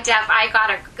 but I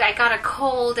got a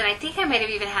cold, and I think I might have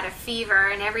even had a fever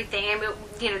and everything. I mean,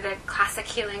 you know, the classic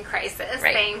healing crisis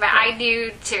thing. But I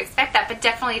knew to expect that. But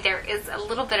definitely, there is a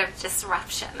little bit of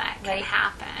disruption that can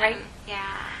happen. Right.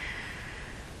 Yeah.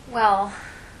 Well,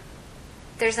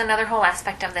 there's another whole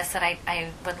aspect of this that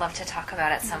I would love to talk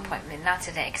about at some point. I mean, not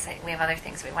today, because we have other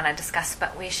things we want to discuss,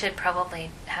 but we should probably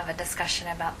have a discussion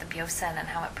about the Byosen and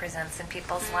how it presents in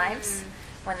people's lives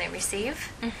when they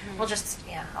receive. We'll just,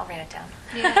 I'll write it down.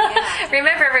 Yeah.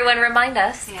 Remember, everyone, remind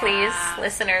us, please,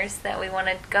 listeners, that we want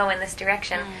to go in this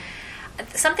direction.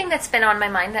 Something that's been on my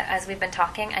mind that as we've been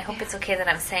talking, I hope it's okay that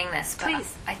I'm saying this, but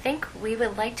please. I think we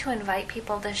would like to invite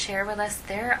people to share with us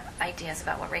their ideas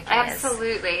about what Reiki is.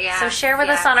 Absolutely, yeah. So share with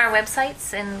us on our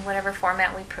websites in whatever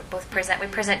format we both present. We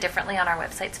present differently on our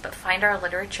websites, but find our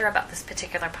literature about this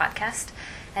particular podcast,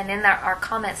 and in our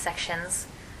comment sections,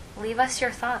 leave us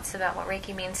your thoughts about what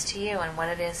Reiki means to you and what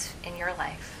it is in your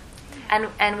life.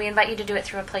 And we invite you to do it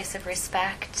through a place of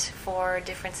respect for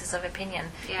differences of opinion.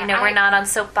 Yeah, you know, we're not on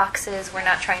soapboxes. We're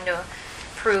not trying to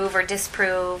prove or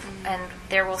disprove. And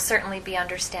there will certainly be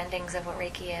understandings of what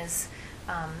Reiki is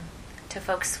to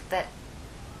folks that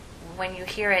when you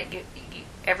hear it, you,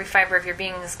 every fiber of your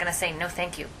being is going to say, no,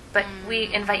 thank you. But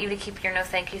we invite you to keep your no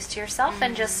thank yous to yourself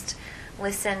and just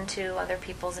listen to other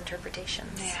people's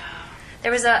interpretations. Yeah.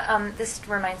 There was a, this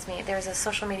reminds me, there's a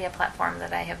social media platform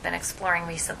that I have been exploring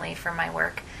recently for my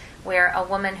work where a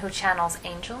woman who channels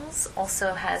angels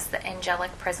also has the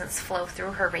angelic presence flow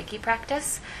through her Reiki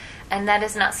practice. And that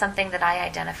is not something that I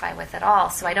identify with at all,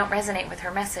 so I don't resonate with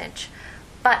her message.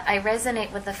 But I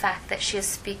resonate with the fact that she is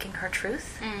speaking her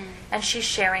truth and she's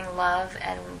sharing love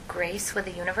and grace with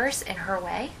the universe in her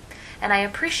way. And I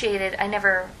appreciate it. I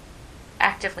never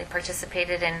actively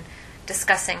participated in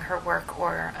discussing her work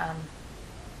or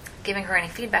giving her any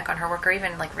feedback on her work or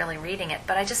even like really reading it.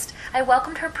 But I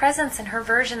welcomed her presence and her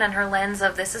version and her lens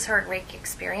of this is her Reiki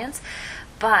experience.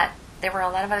 But there were a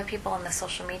lot of other people on the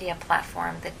social media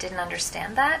platform that didn't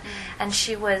understand that. And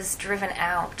she was driven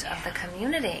out of the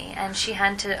community. And she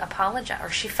had to apologize, or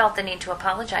she felt the need to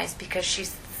apologize because she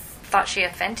thought she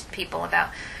offended people about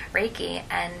Reiki.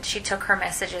 And she took her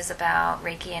messages about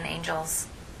Reiki and angels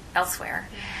elsewhere.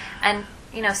 And,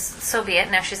 you know, so be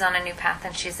it. Now she's on a new path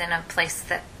and she's in a place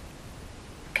that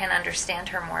can understand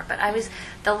her more. But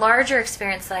the larger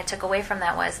experience that I took away from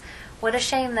that was, what a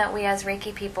shame that we as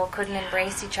Reiki people couldn't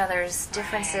embrace each other's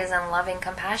differences and loving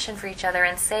compassion for each other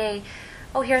and say,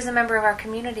 oh, here's a member of our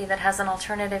community that has an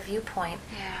alternative viewpoint.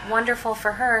 Wonderful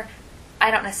for her. I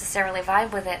don't necessarily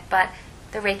vibe with it, but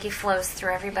the Reiki flows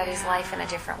through everybody's life in a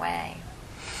different way.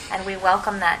 And we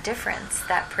welcome that difference,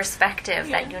 that perspective,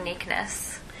 that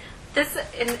uniqueness.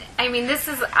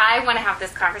 I want to have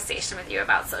this conversation with you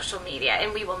about social media,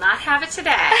 and we will not have it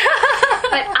today.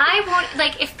 But I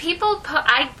won't, if people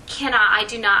I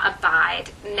do not abide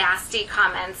nasty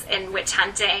comments in witch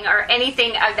hunting or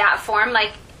anything of that form.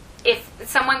 Like, if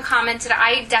someone commented,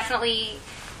 I definitely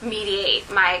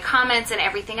mediate my comments and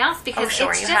everything else, because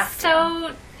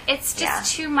it's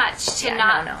just too much to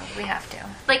not. No, we have to.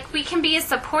 Like, we can be a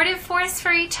supportive force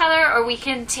for each other, or we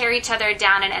can tear each other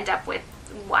down and end up with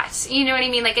what? You know what I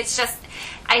mean? Like, it's just,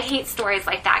 I hate stories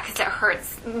like that because it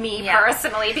hurts me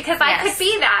personally, because I could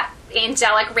be that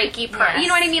angelic Reiki person. You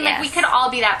know what I mean? Like, we could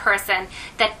all be that person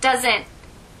that doesn't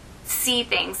see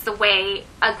things the way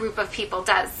a group of people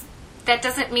does. That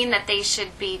doesn't mean that they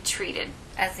should be treated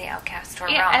as the outcast or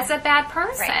wrong. As a bad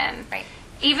person. Right.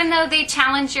 Even though they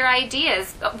challenge your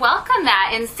ideas, welcome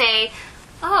that and say,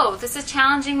 oh, this is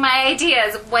challenging my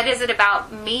ideas. What is it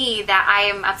about me that I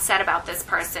am upset about this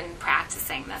person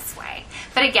practicing this way?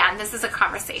 But again, this is a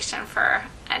conversation for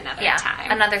another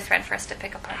time. Another thread for us to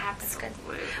pick apart. Absolutely.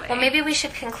 That's good. Well, maybe we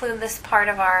should conclude this part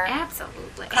of our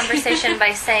conversation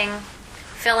by saying,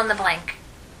 fill in the blank.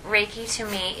 Reiki to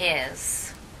me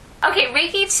is... Okay,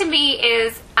 Reiki to me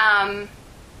is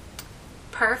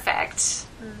perfect.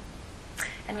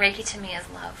 And Reiki to me is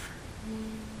love.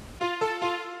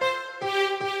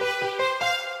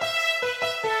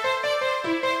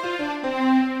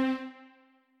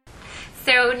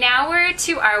 So now we're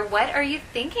to our What Are You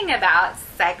Thinking About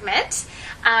segment.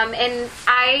 And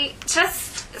I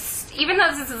just, even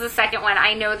though this is the second one,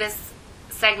 I know this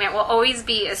segment will always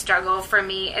be a struggle for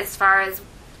me as far as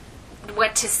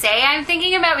what to say I'm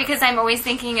thinking about, because I'm always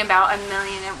thinking about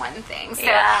 1,000,001 things. So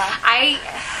I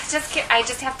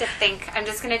just have to think. I'm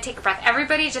just going to take a breath.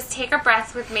 Everybody just take a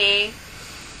breath with me.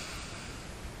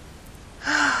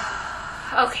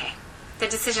 Okay. The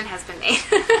decision has been made.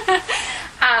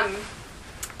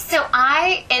 So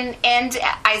and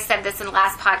I said this in the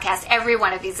last podcast, every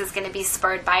one of these is going to be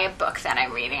spurred by a book that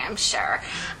I'm reading, I'm sure.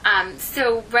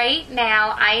 So right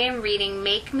now I am reading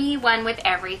Make Me One With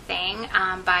Everything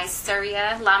by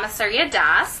Lama Surya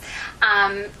Das.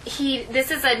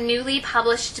 This is a newly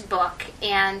published book,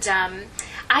 and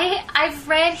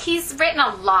he's written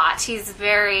a lot. He's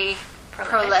very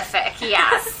prolific,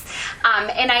 yes.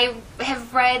 And I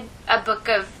have read a book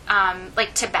of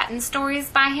Tibetan stories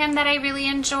by him that I really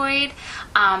enjoyed,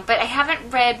 but I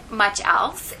haven't read much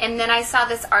else. And then I saw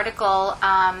this article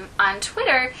on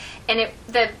Twitter, and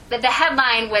the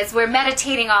headline was "We're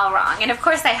Meditating All Wrong," and of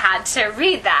course I had to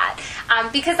read that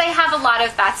because I have a lot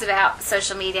of thoughts about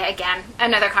social media. Again,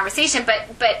 another conversation, but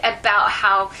about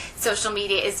how social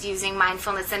media is using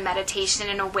mindfulness and meditation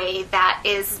in a way that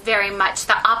is very much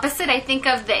the opposite, I think,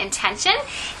 of the intention.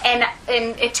 And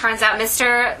it turns out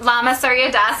Mr. Lama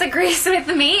Surya Das agrees with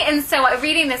me, and so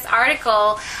reading this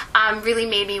article really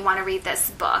made me want to read this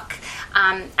book.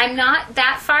 I'm not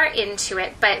that far into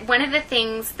it, but one of the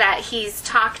things that he's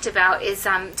talked about is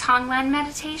Tonglen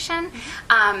meditation.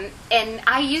 And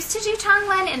I used to do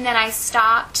Tonglen, and then I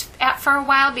stopped for a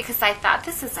while because I thought,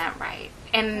 this isn't right.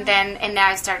 And now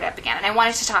I started up again, and I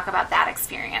wanted to talk about that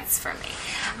experience for me.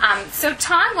 So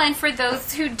Tonglen, for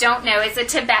those who don't know, is a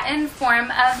Tibetan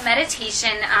form of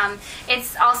meditation.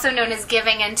 It's also known as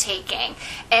giving and taking.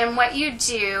 And what you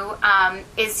do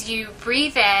is you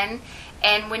breathe in,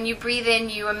 and when you breathe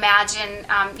in, you imagine,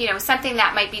 something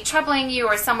that might be troubling you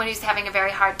or someone who's having a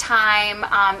very hard time,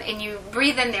 and you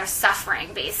breathe in their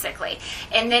suffering, basically.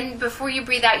 And then before you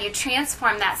breathe out, you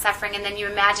transform that suffering, and then you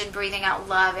imagine breathing out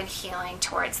love and healing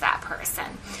towards that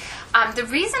person. The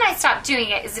reason I stopped doing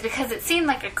it is because it seemed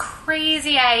like a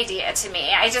crazy idea to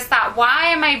me. I just thought,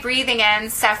 why am I breathing in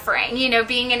suffering?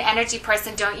 Being an energy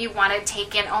person, don't you want to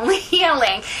take in only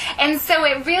healing? And so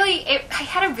I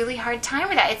had a really hard time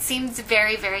with that. It seems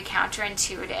very, very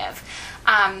counterintuitive.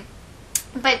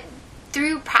 But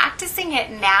through practicing it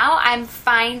now, I'm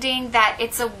finding that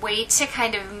it's a way to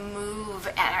kind of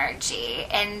move energy,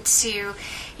 and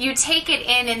you take it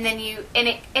in, and then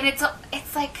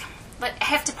it's like, I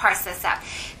have to parse this out,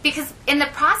 because in the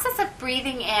process of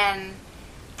breathing in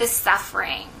the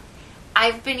suffering,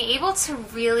 I've been able to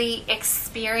really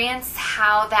experience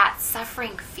how that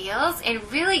suffering feels and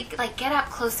really get up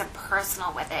close and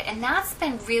personal with it. And that's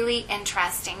been really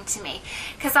interesting to me,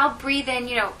 because I'll breathe in,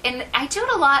 and I do it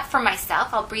a lot for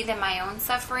myself. I'll breathe in my own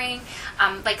suffering.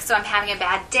 So I'm having a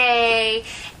bad day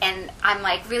and I'm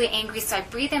really angry. So I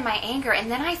breathe in my anger, and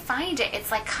then I find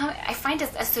it's I find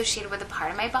it associated with a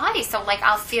part of my body. So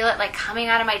I'll feel it coming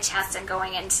out of my chest and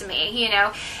going into me,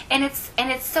 and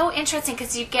it's so interesting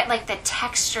because you get the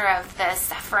texture of the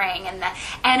suffering and the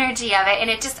energy of it, and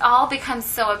it just all becomes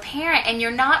so apparent, and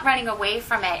you're not running away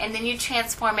from it, and then you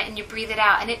transform it and you breathe it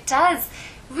out, and it does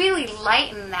really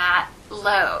lighten that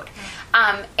load.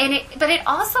 But it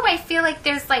also, I feel like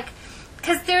there's like,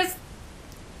 because there's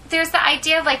the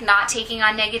idea of like not taking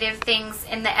on negative things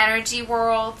in the energy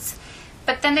world,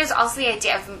 but then there's also the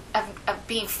idea of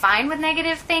being fine with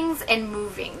negative things and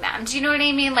moving them. Do you know what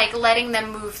I mean? Like letting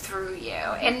them move through you.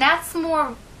 And that's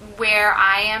more where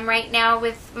I am right now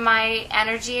with my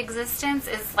energy existence,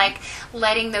 is like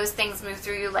letting those things move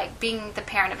through you. Like being the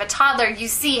parent of a toddler, you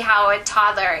see how a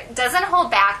toddler doesn't hold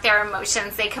back their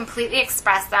emotions. They completely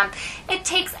express them. It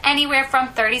takes anywhere from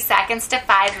 30 seconds to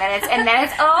 5 minutes, and then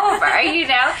it's over, you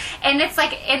know? And it's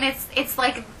like,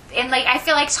 and like I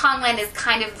feel like Tonglen is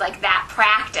kind of like that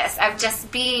practice of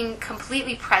just being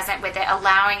completely present with it,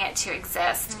 allowing it to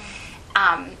exist,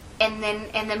 and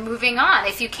then moving on.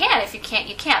 If you can, if you can't,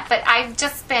 you can't. But I've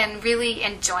just been really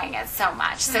enjoying it so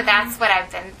much. So that's what I've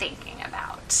been thinking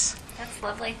about. That's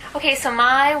lovely. Okay, so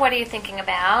my what are you thinking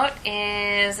about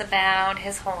is about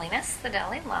His Holiness the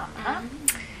Dalai Lama.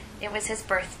 It was his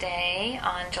birthday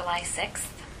on July 6th.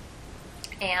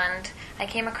 And I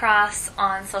came across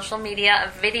on social media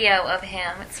a video of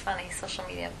him. It's funny, social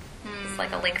media is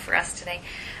like a link for us today.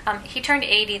 He turned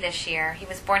 80 this year. He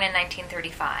was born in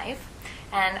 1935.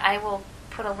 And I will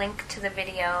put a link to the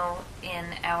video in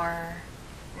our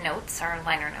notes, our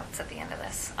liner notes at the end of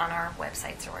this, on our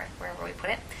websites or wherever we put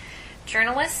it.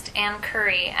 Journalist Ann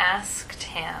Curry asked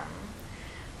him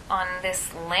on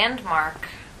this landmark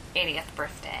 80th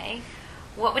birthday,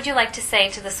 what would you like to say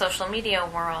to the social media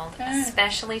world,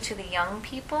 especially to the young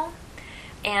people?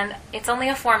 And it's only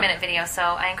a 4-minute video, so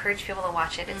I encourage people to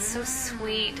watch it. It's so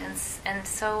sweet, and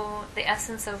so the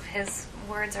essence of his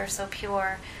words are so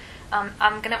pure.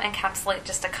 I'm going to encapsulate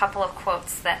just a couple of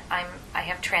quotes that I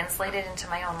have translated into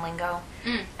my own lingo,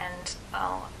 and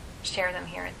I'll share them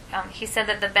here. He said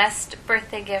that the best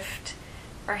birthday gift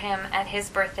for him at his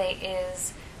birthday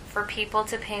is for people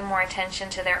to pay more attention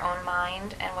to their own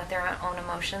mind and what their own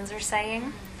emotions are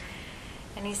saying.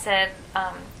 And he said,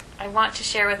 I want to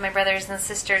share with my brothers and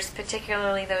sisters,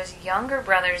 particularly those younger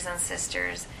brothers and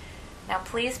sisters, now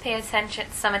please pay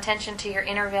some attention to your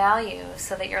inner values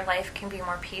so that your life can be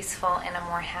more peaceful and a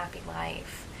more happy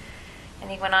life.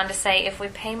 And he went on to say, if we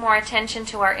pay more attention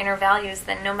to our inner values,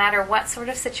 then no matter what sort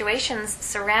of situations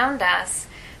surround us,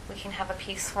 we can have a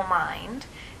peaceful mind.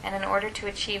 And in order to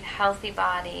achieve healthy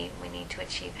body, we need to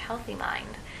achieve healthy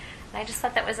mind. And I just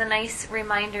thought that was a nice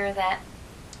reminder that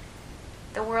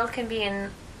the world can be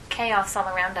in chaos all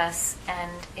around us,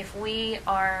 and if we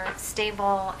are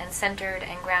stable and centered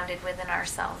and grounded within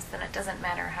ourselves, then it doesn't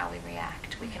matter how we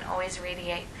react. We can always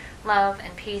radiate love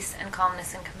and peace and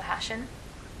calmness and compassion.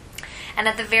 And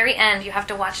at the very end, you have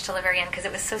to watch till the very end because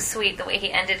it was so sweet the way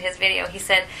he ended his video. He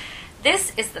said,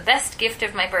 this is the best gift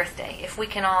of my birthday, if we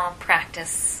can all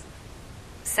practice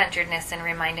centeredness and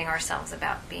reminding ourselves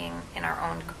about being in our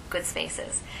own good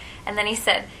spaces. And then he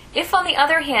said, if on the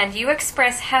other hand you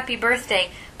express happy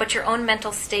birthday, but your own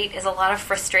mental state is a lot of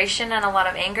frustration and a lot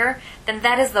of anger, then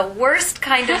that is the worst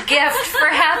kind of gift for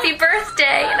happy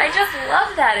birthday. And I just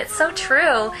love that. It's so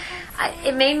true.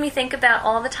 It made me think about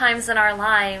all the times in our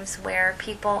lives where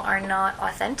people are not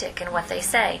authentic in what they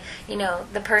say. You know,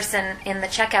 the person in the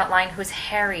checkout line who's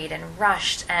harried and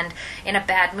rushed and in a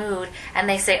bad mood, and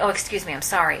they say, oh, excuse me, I'm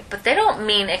sorry. But they don't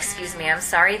mean, excuse me, I'm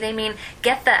sorry. They mean,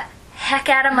 get the heck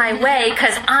out of my way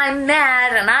because I'm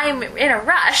mad and I'm in a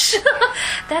rush.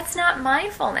 That's not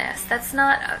mindfulness.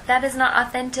 That is not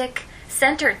authentic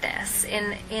centeredness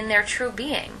in their true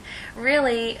being.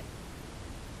 Really,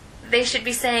 they should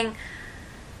be saying,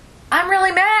 I'm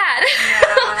really mad.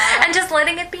 Yeah. And just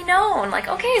letting it be known. Like,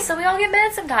 okay, so we all get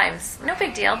mad sometimes. No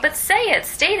big deal. But say it,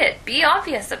 state it, be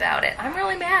obvious about it. I'm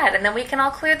really mad. And then we can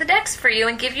all clear the decks for you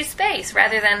and give you space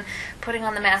rather than putting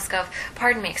on the mask of,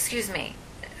 pardon me, excuse me.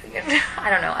 I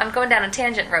don't know. I'm going down a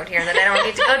tangent road here that I don't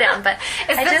need to go down. But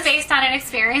is this based on an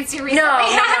experience you recently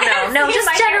had? No. Just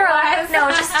like general. No,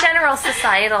 just general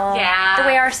societal. Yeah. The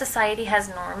way our society has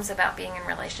norms about being in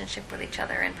relationship with each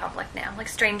other in public now, like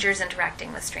strangers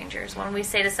interacting with strangers. When we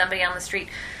say to somebody on the street,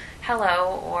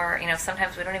 "Hello," or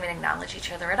sometimes we don't even acknowledge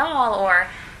each other at all, or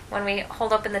when we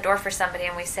hold open the door for somebody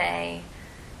and we say,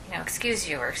 excuse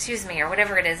you or excuse me or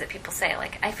whatever it is that people say.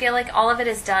 Like, I feel like all of it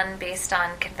is done based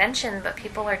on convention, but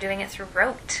people are doing it through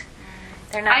rote.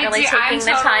 They're not taking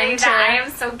the time to... I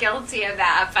am so guilty of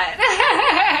that, but...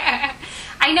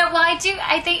 I know, well, I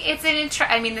think it's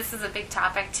this is a big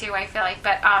topic too, I feel like,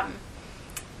 but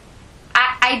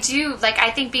I do, like, I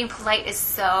think being polite is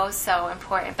so, so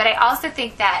important. But I also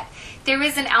think that there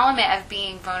is an element of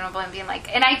being vulnerable and being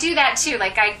like, and I do that too.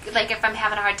 Like, if I'm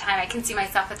having a hard time, I can see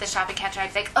myself at the shopping counter.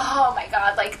 I'd be like, oh my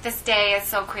God, like, this day is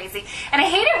so crazy. And I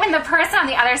hate it when the person on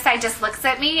the other side just looks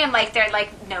at me and, like, they're like,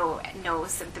 no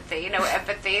sympathy, no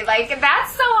empathy. Like,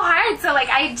 that's so hard. So, like,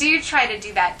 I do try to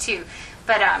do that too.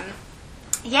 But,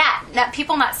 yeah,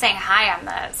 people not saying hi on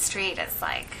the street is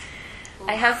like...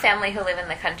 I have family who live in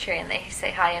the country, and they say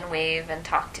hi and wave and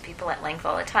talk to people at length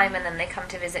all the time, and then they come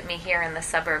to visit me here in the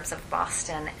suburbs of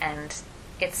Boston, and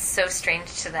it's so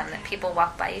strange to them that people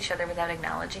walk by each other without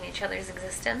acknowledging each other's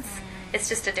existence. It's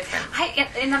just a different...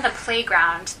 And on the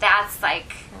playground, that's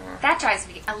like, that drives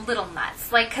me a little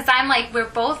nuts. Like, because I'm like, we're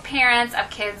both parents of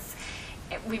kids,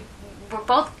 we're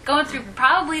both going through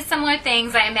probably similar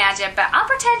things, I imagine, but I'll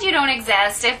pretend you don't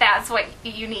exist if that's what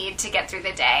you need to get through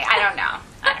the day. I don't know.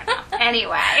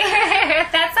 Anyway,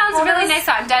 that sounds really nice,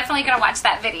 so I'm definitely going to watch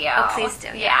that video. Oh, please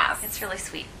do. Yeah. It's really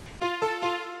sweet.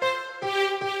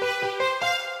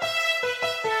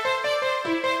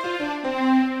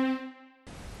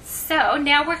 So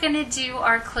now we're going to do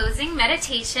our closing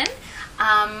meditation.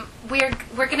 We're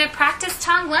going to practice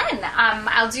Tonglen.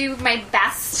 I'll do my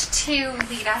best to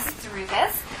lead us through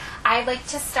this. I like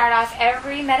to start off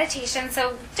every meditation,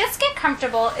 so just get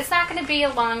comfortable. It's not going to be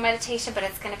a long meditation, but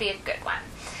it's going to be a good one.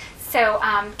 So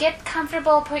get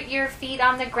comfortable, put your feet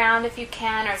on the ground if you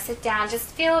can, or sit down. Just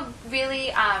feel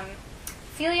really,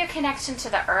 feel your connection to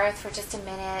the earth for just a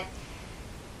minute.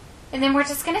 And then we're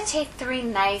just going to take 3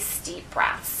 nice deep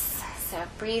breaths. So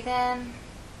breathe in.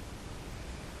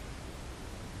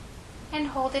 And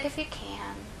hold it if you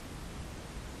can.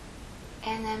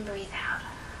 And then breathe out.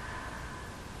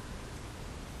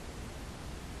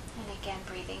 And again,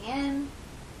 breathing in.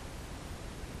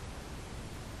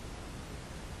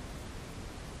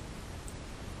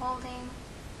 Holding.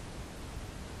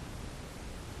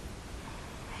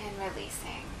 And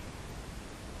releasing.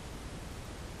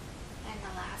 And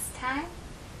the last time,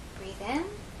 breathe in.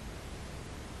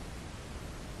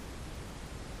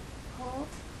 Hold.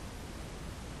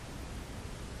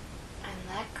 And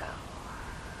let go.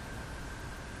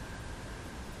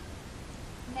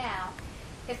 Now,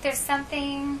 if there's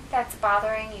something that's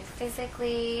bothering you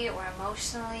physically or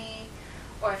emotionally,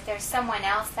 or if there's someone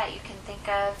else that you can think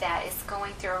of that is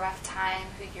going through a rough time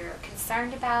who you're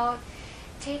concerned about,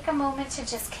 take a moment to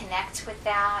just connect with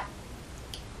that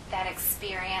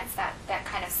experience, that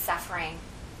kind of suffering.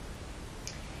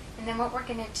 And then what we're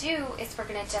going to do is we're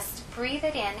going to just breathe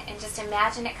it in and just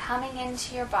imagine it coming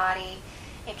into your body.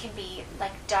 It can be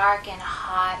like dark and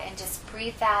hot, and just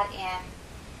breathe that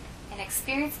in and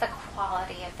experience the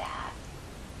quality of that.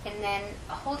 And then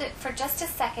hold it for just a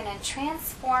second and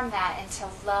transform that into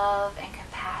love and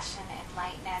compassion and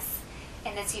lightness.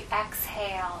 And as you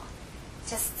exhale,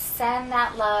 just send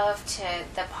that love to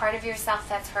the part of yourself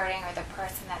that's hurting or the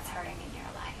person that's hurting in your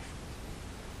life.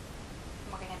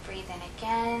 And we're going to breathe in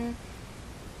again,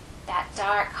 that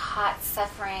dark, hot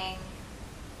suffering.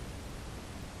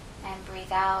 And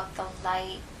breathe out the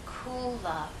light, cool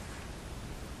love.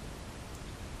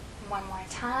 One more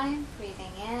time,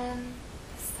 breathing in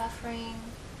the suffering,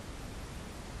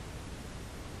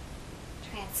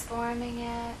 transforming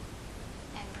it,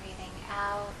 and breathing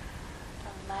out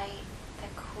the light, the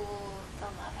cool, the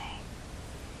loving.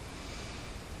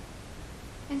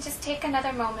 And just take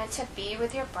another moment to be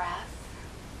with your breath,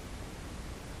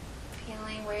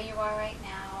 feeling where you are right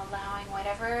now, allowing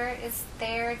whatever is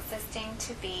there existing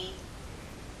to be.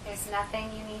 There's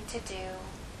nothing you need to do.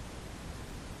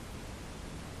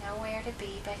 Nowhere to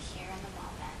be but here in the moment.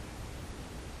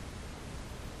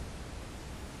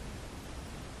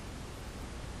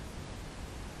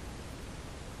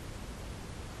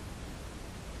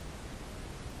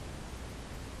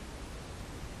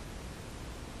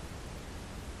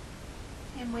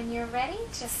 And when you're ready,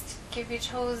 just give your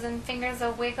toes and fingers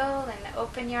a wiggle and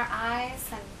open your eyes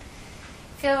and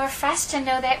feel refreshed to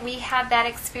know that we had that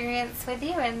experience with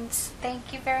you, and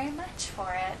thank you very much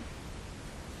for it.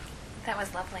 That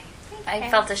was lovely. Okay. I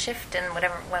felt a shift in what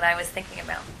I was thinking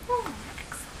about. Oh,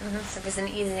 excellent. Mm-hmm. So there was an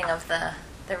easing of the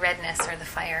redness or the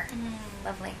fire.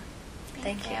 Lovely.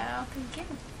 Thank you. Thank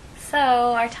you. So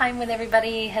our time with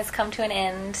everybody has come to an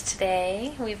end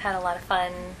today. We've had a lot of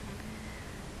fun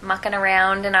mucking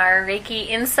around in our Reiki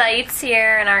insights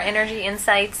here and our energy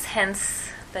insights, hence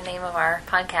the name of our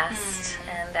podcast.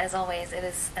 And as always, it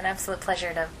is an absolute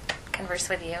pleasure to converse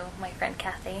with you, my friend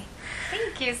Kathy.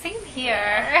 Thank you. Same here.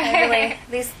 Yeah,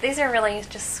 these are really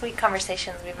just sweet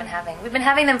conversations we've been having. We've been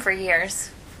having them for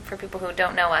years, for people who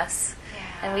don't know us.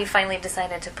 Yeah. And we finally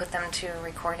decided to put them to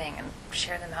recording and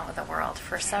share them out with the world.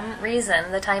 For some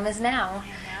reason, the time is now.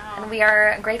 I know. And we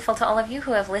are grateful to all of you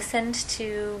who have listened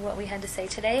to what we had to say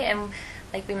today. And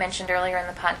like we mentioned earlier in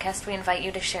the podcast, we invite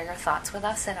you to share your thoughts with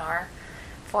us in our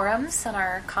forums and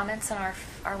our comments on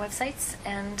our websites.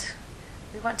 And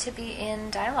we want to be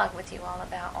in dialogue with you all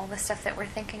about all the stuff that we're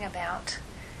thinking about.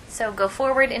 So go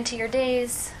forward into your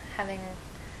days, having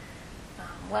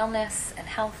wellness and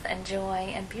health and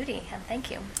joy and beauty. And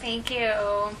thank you. Thank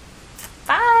you.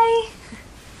 Bye.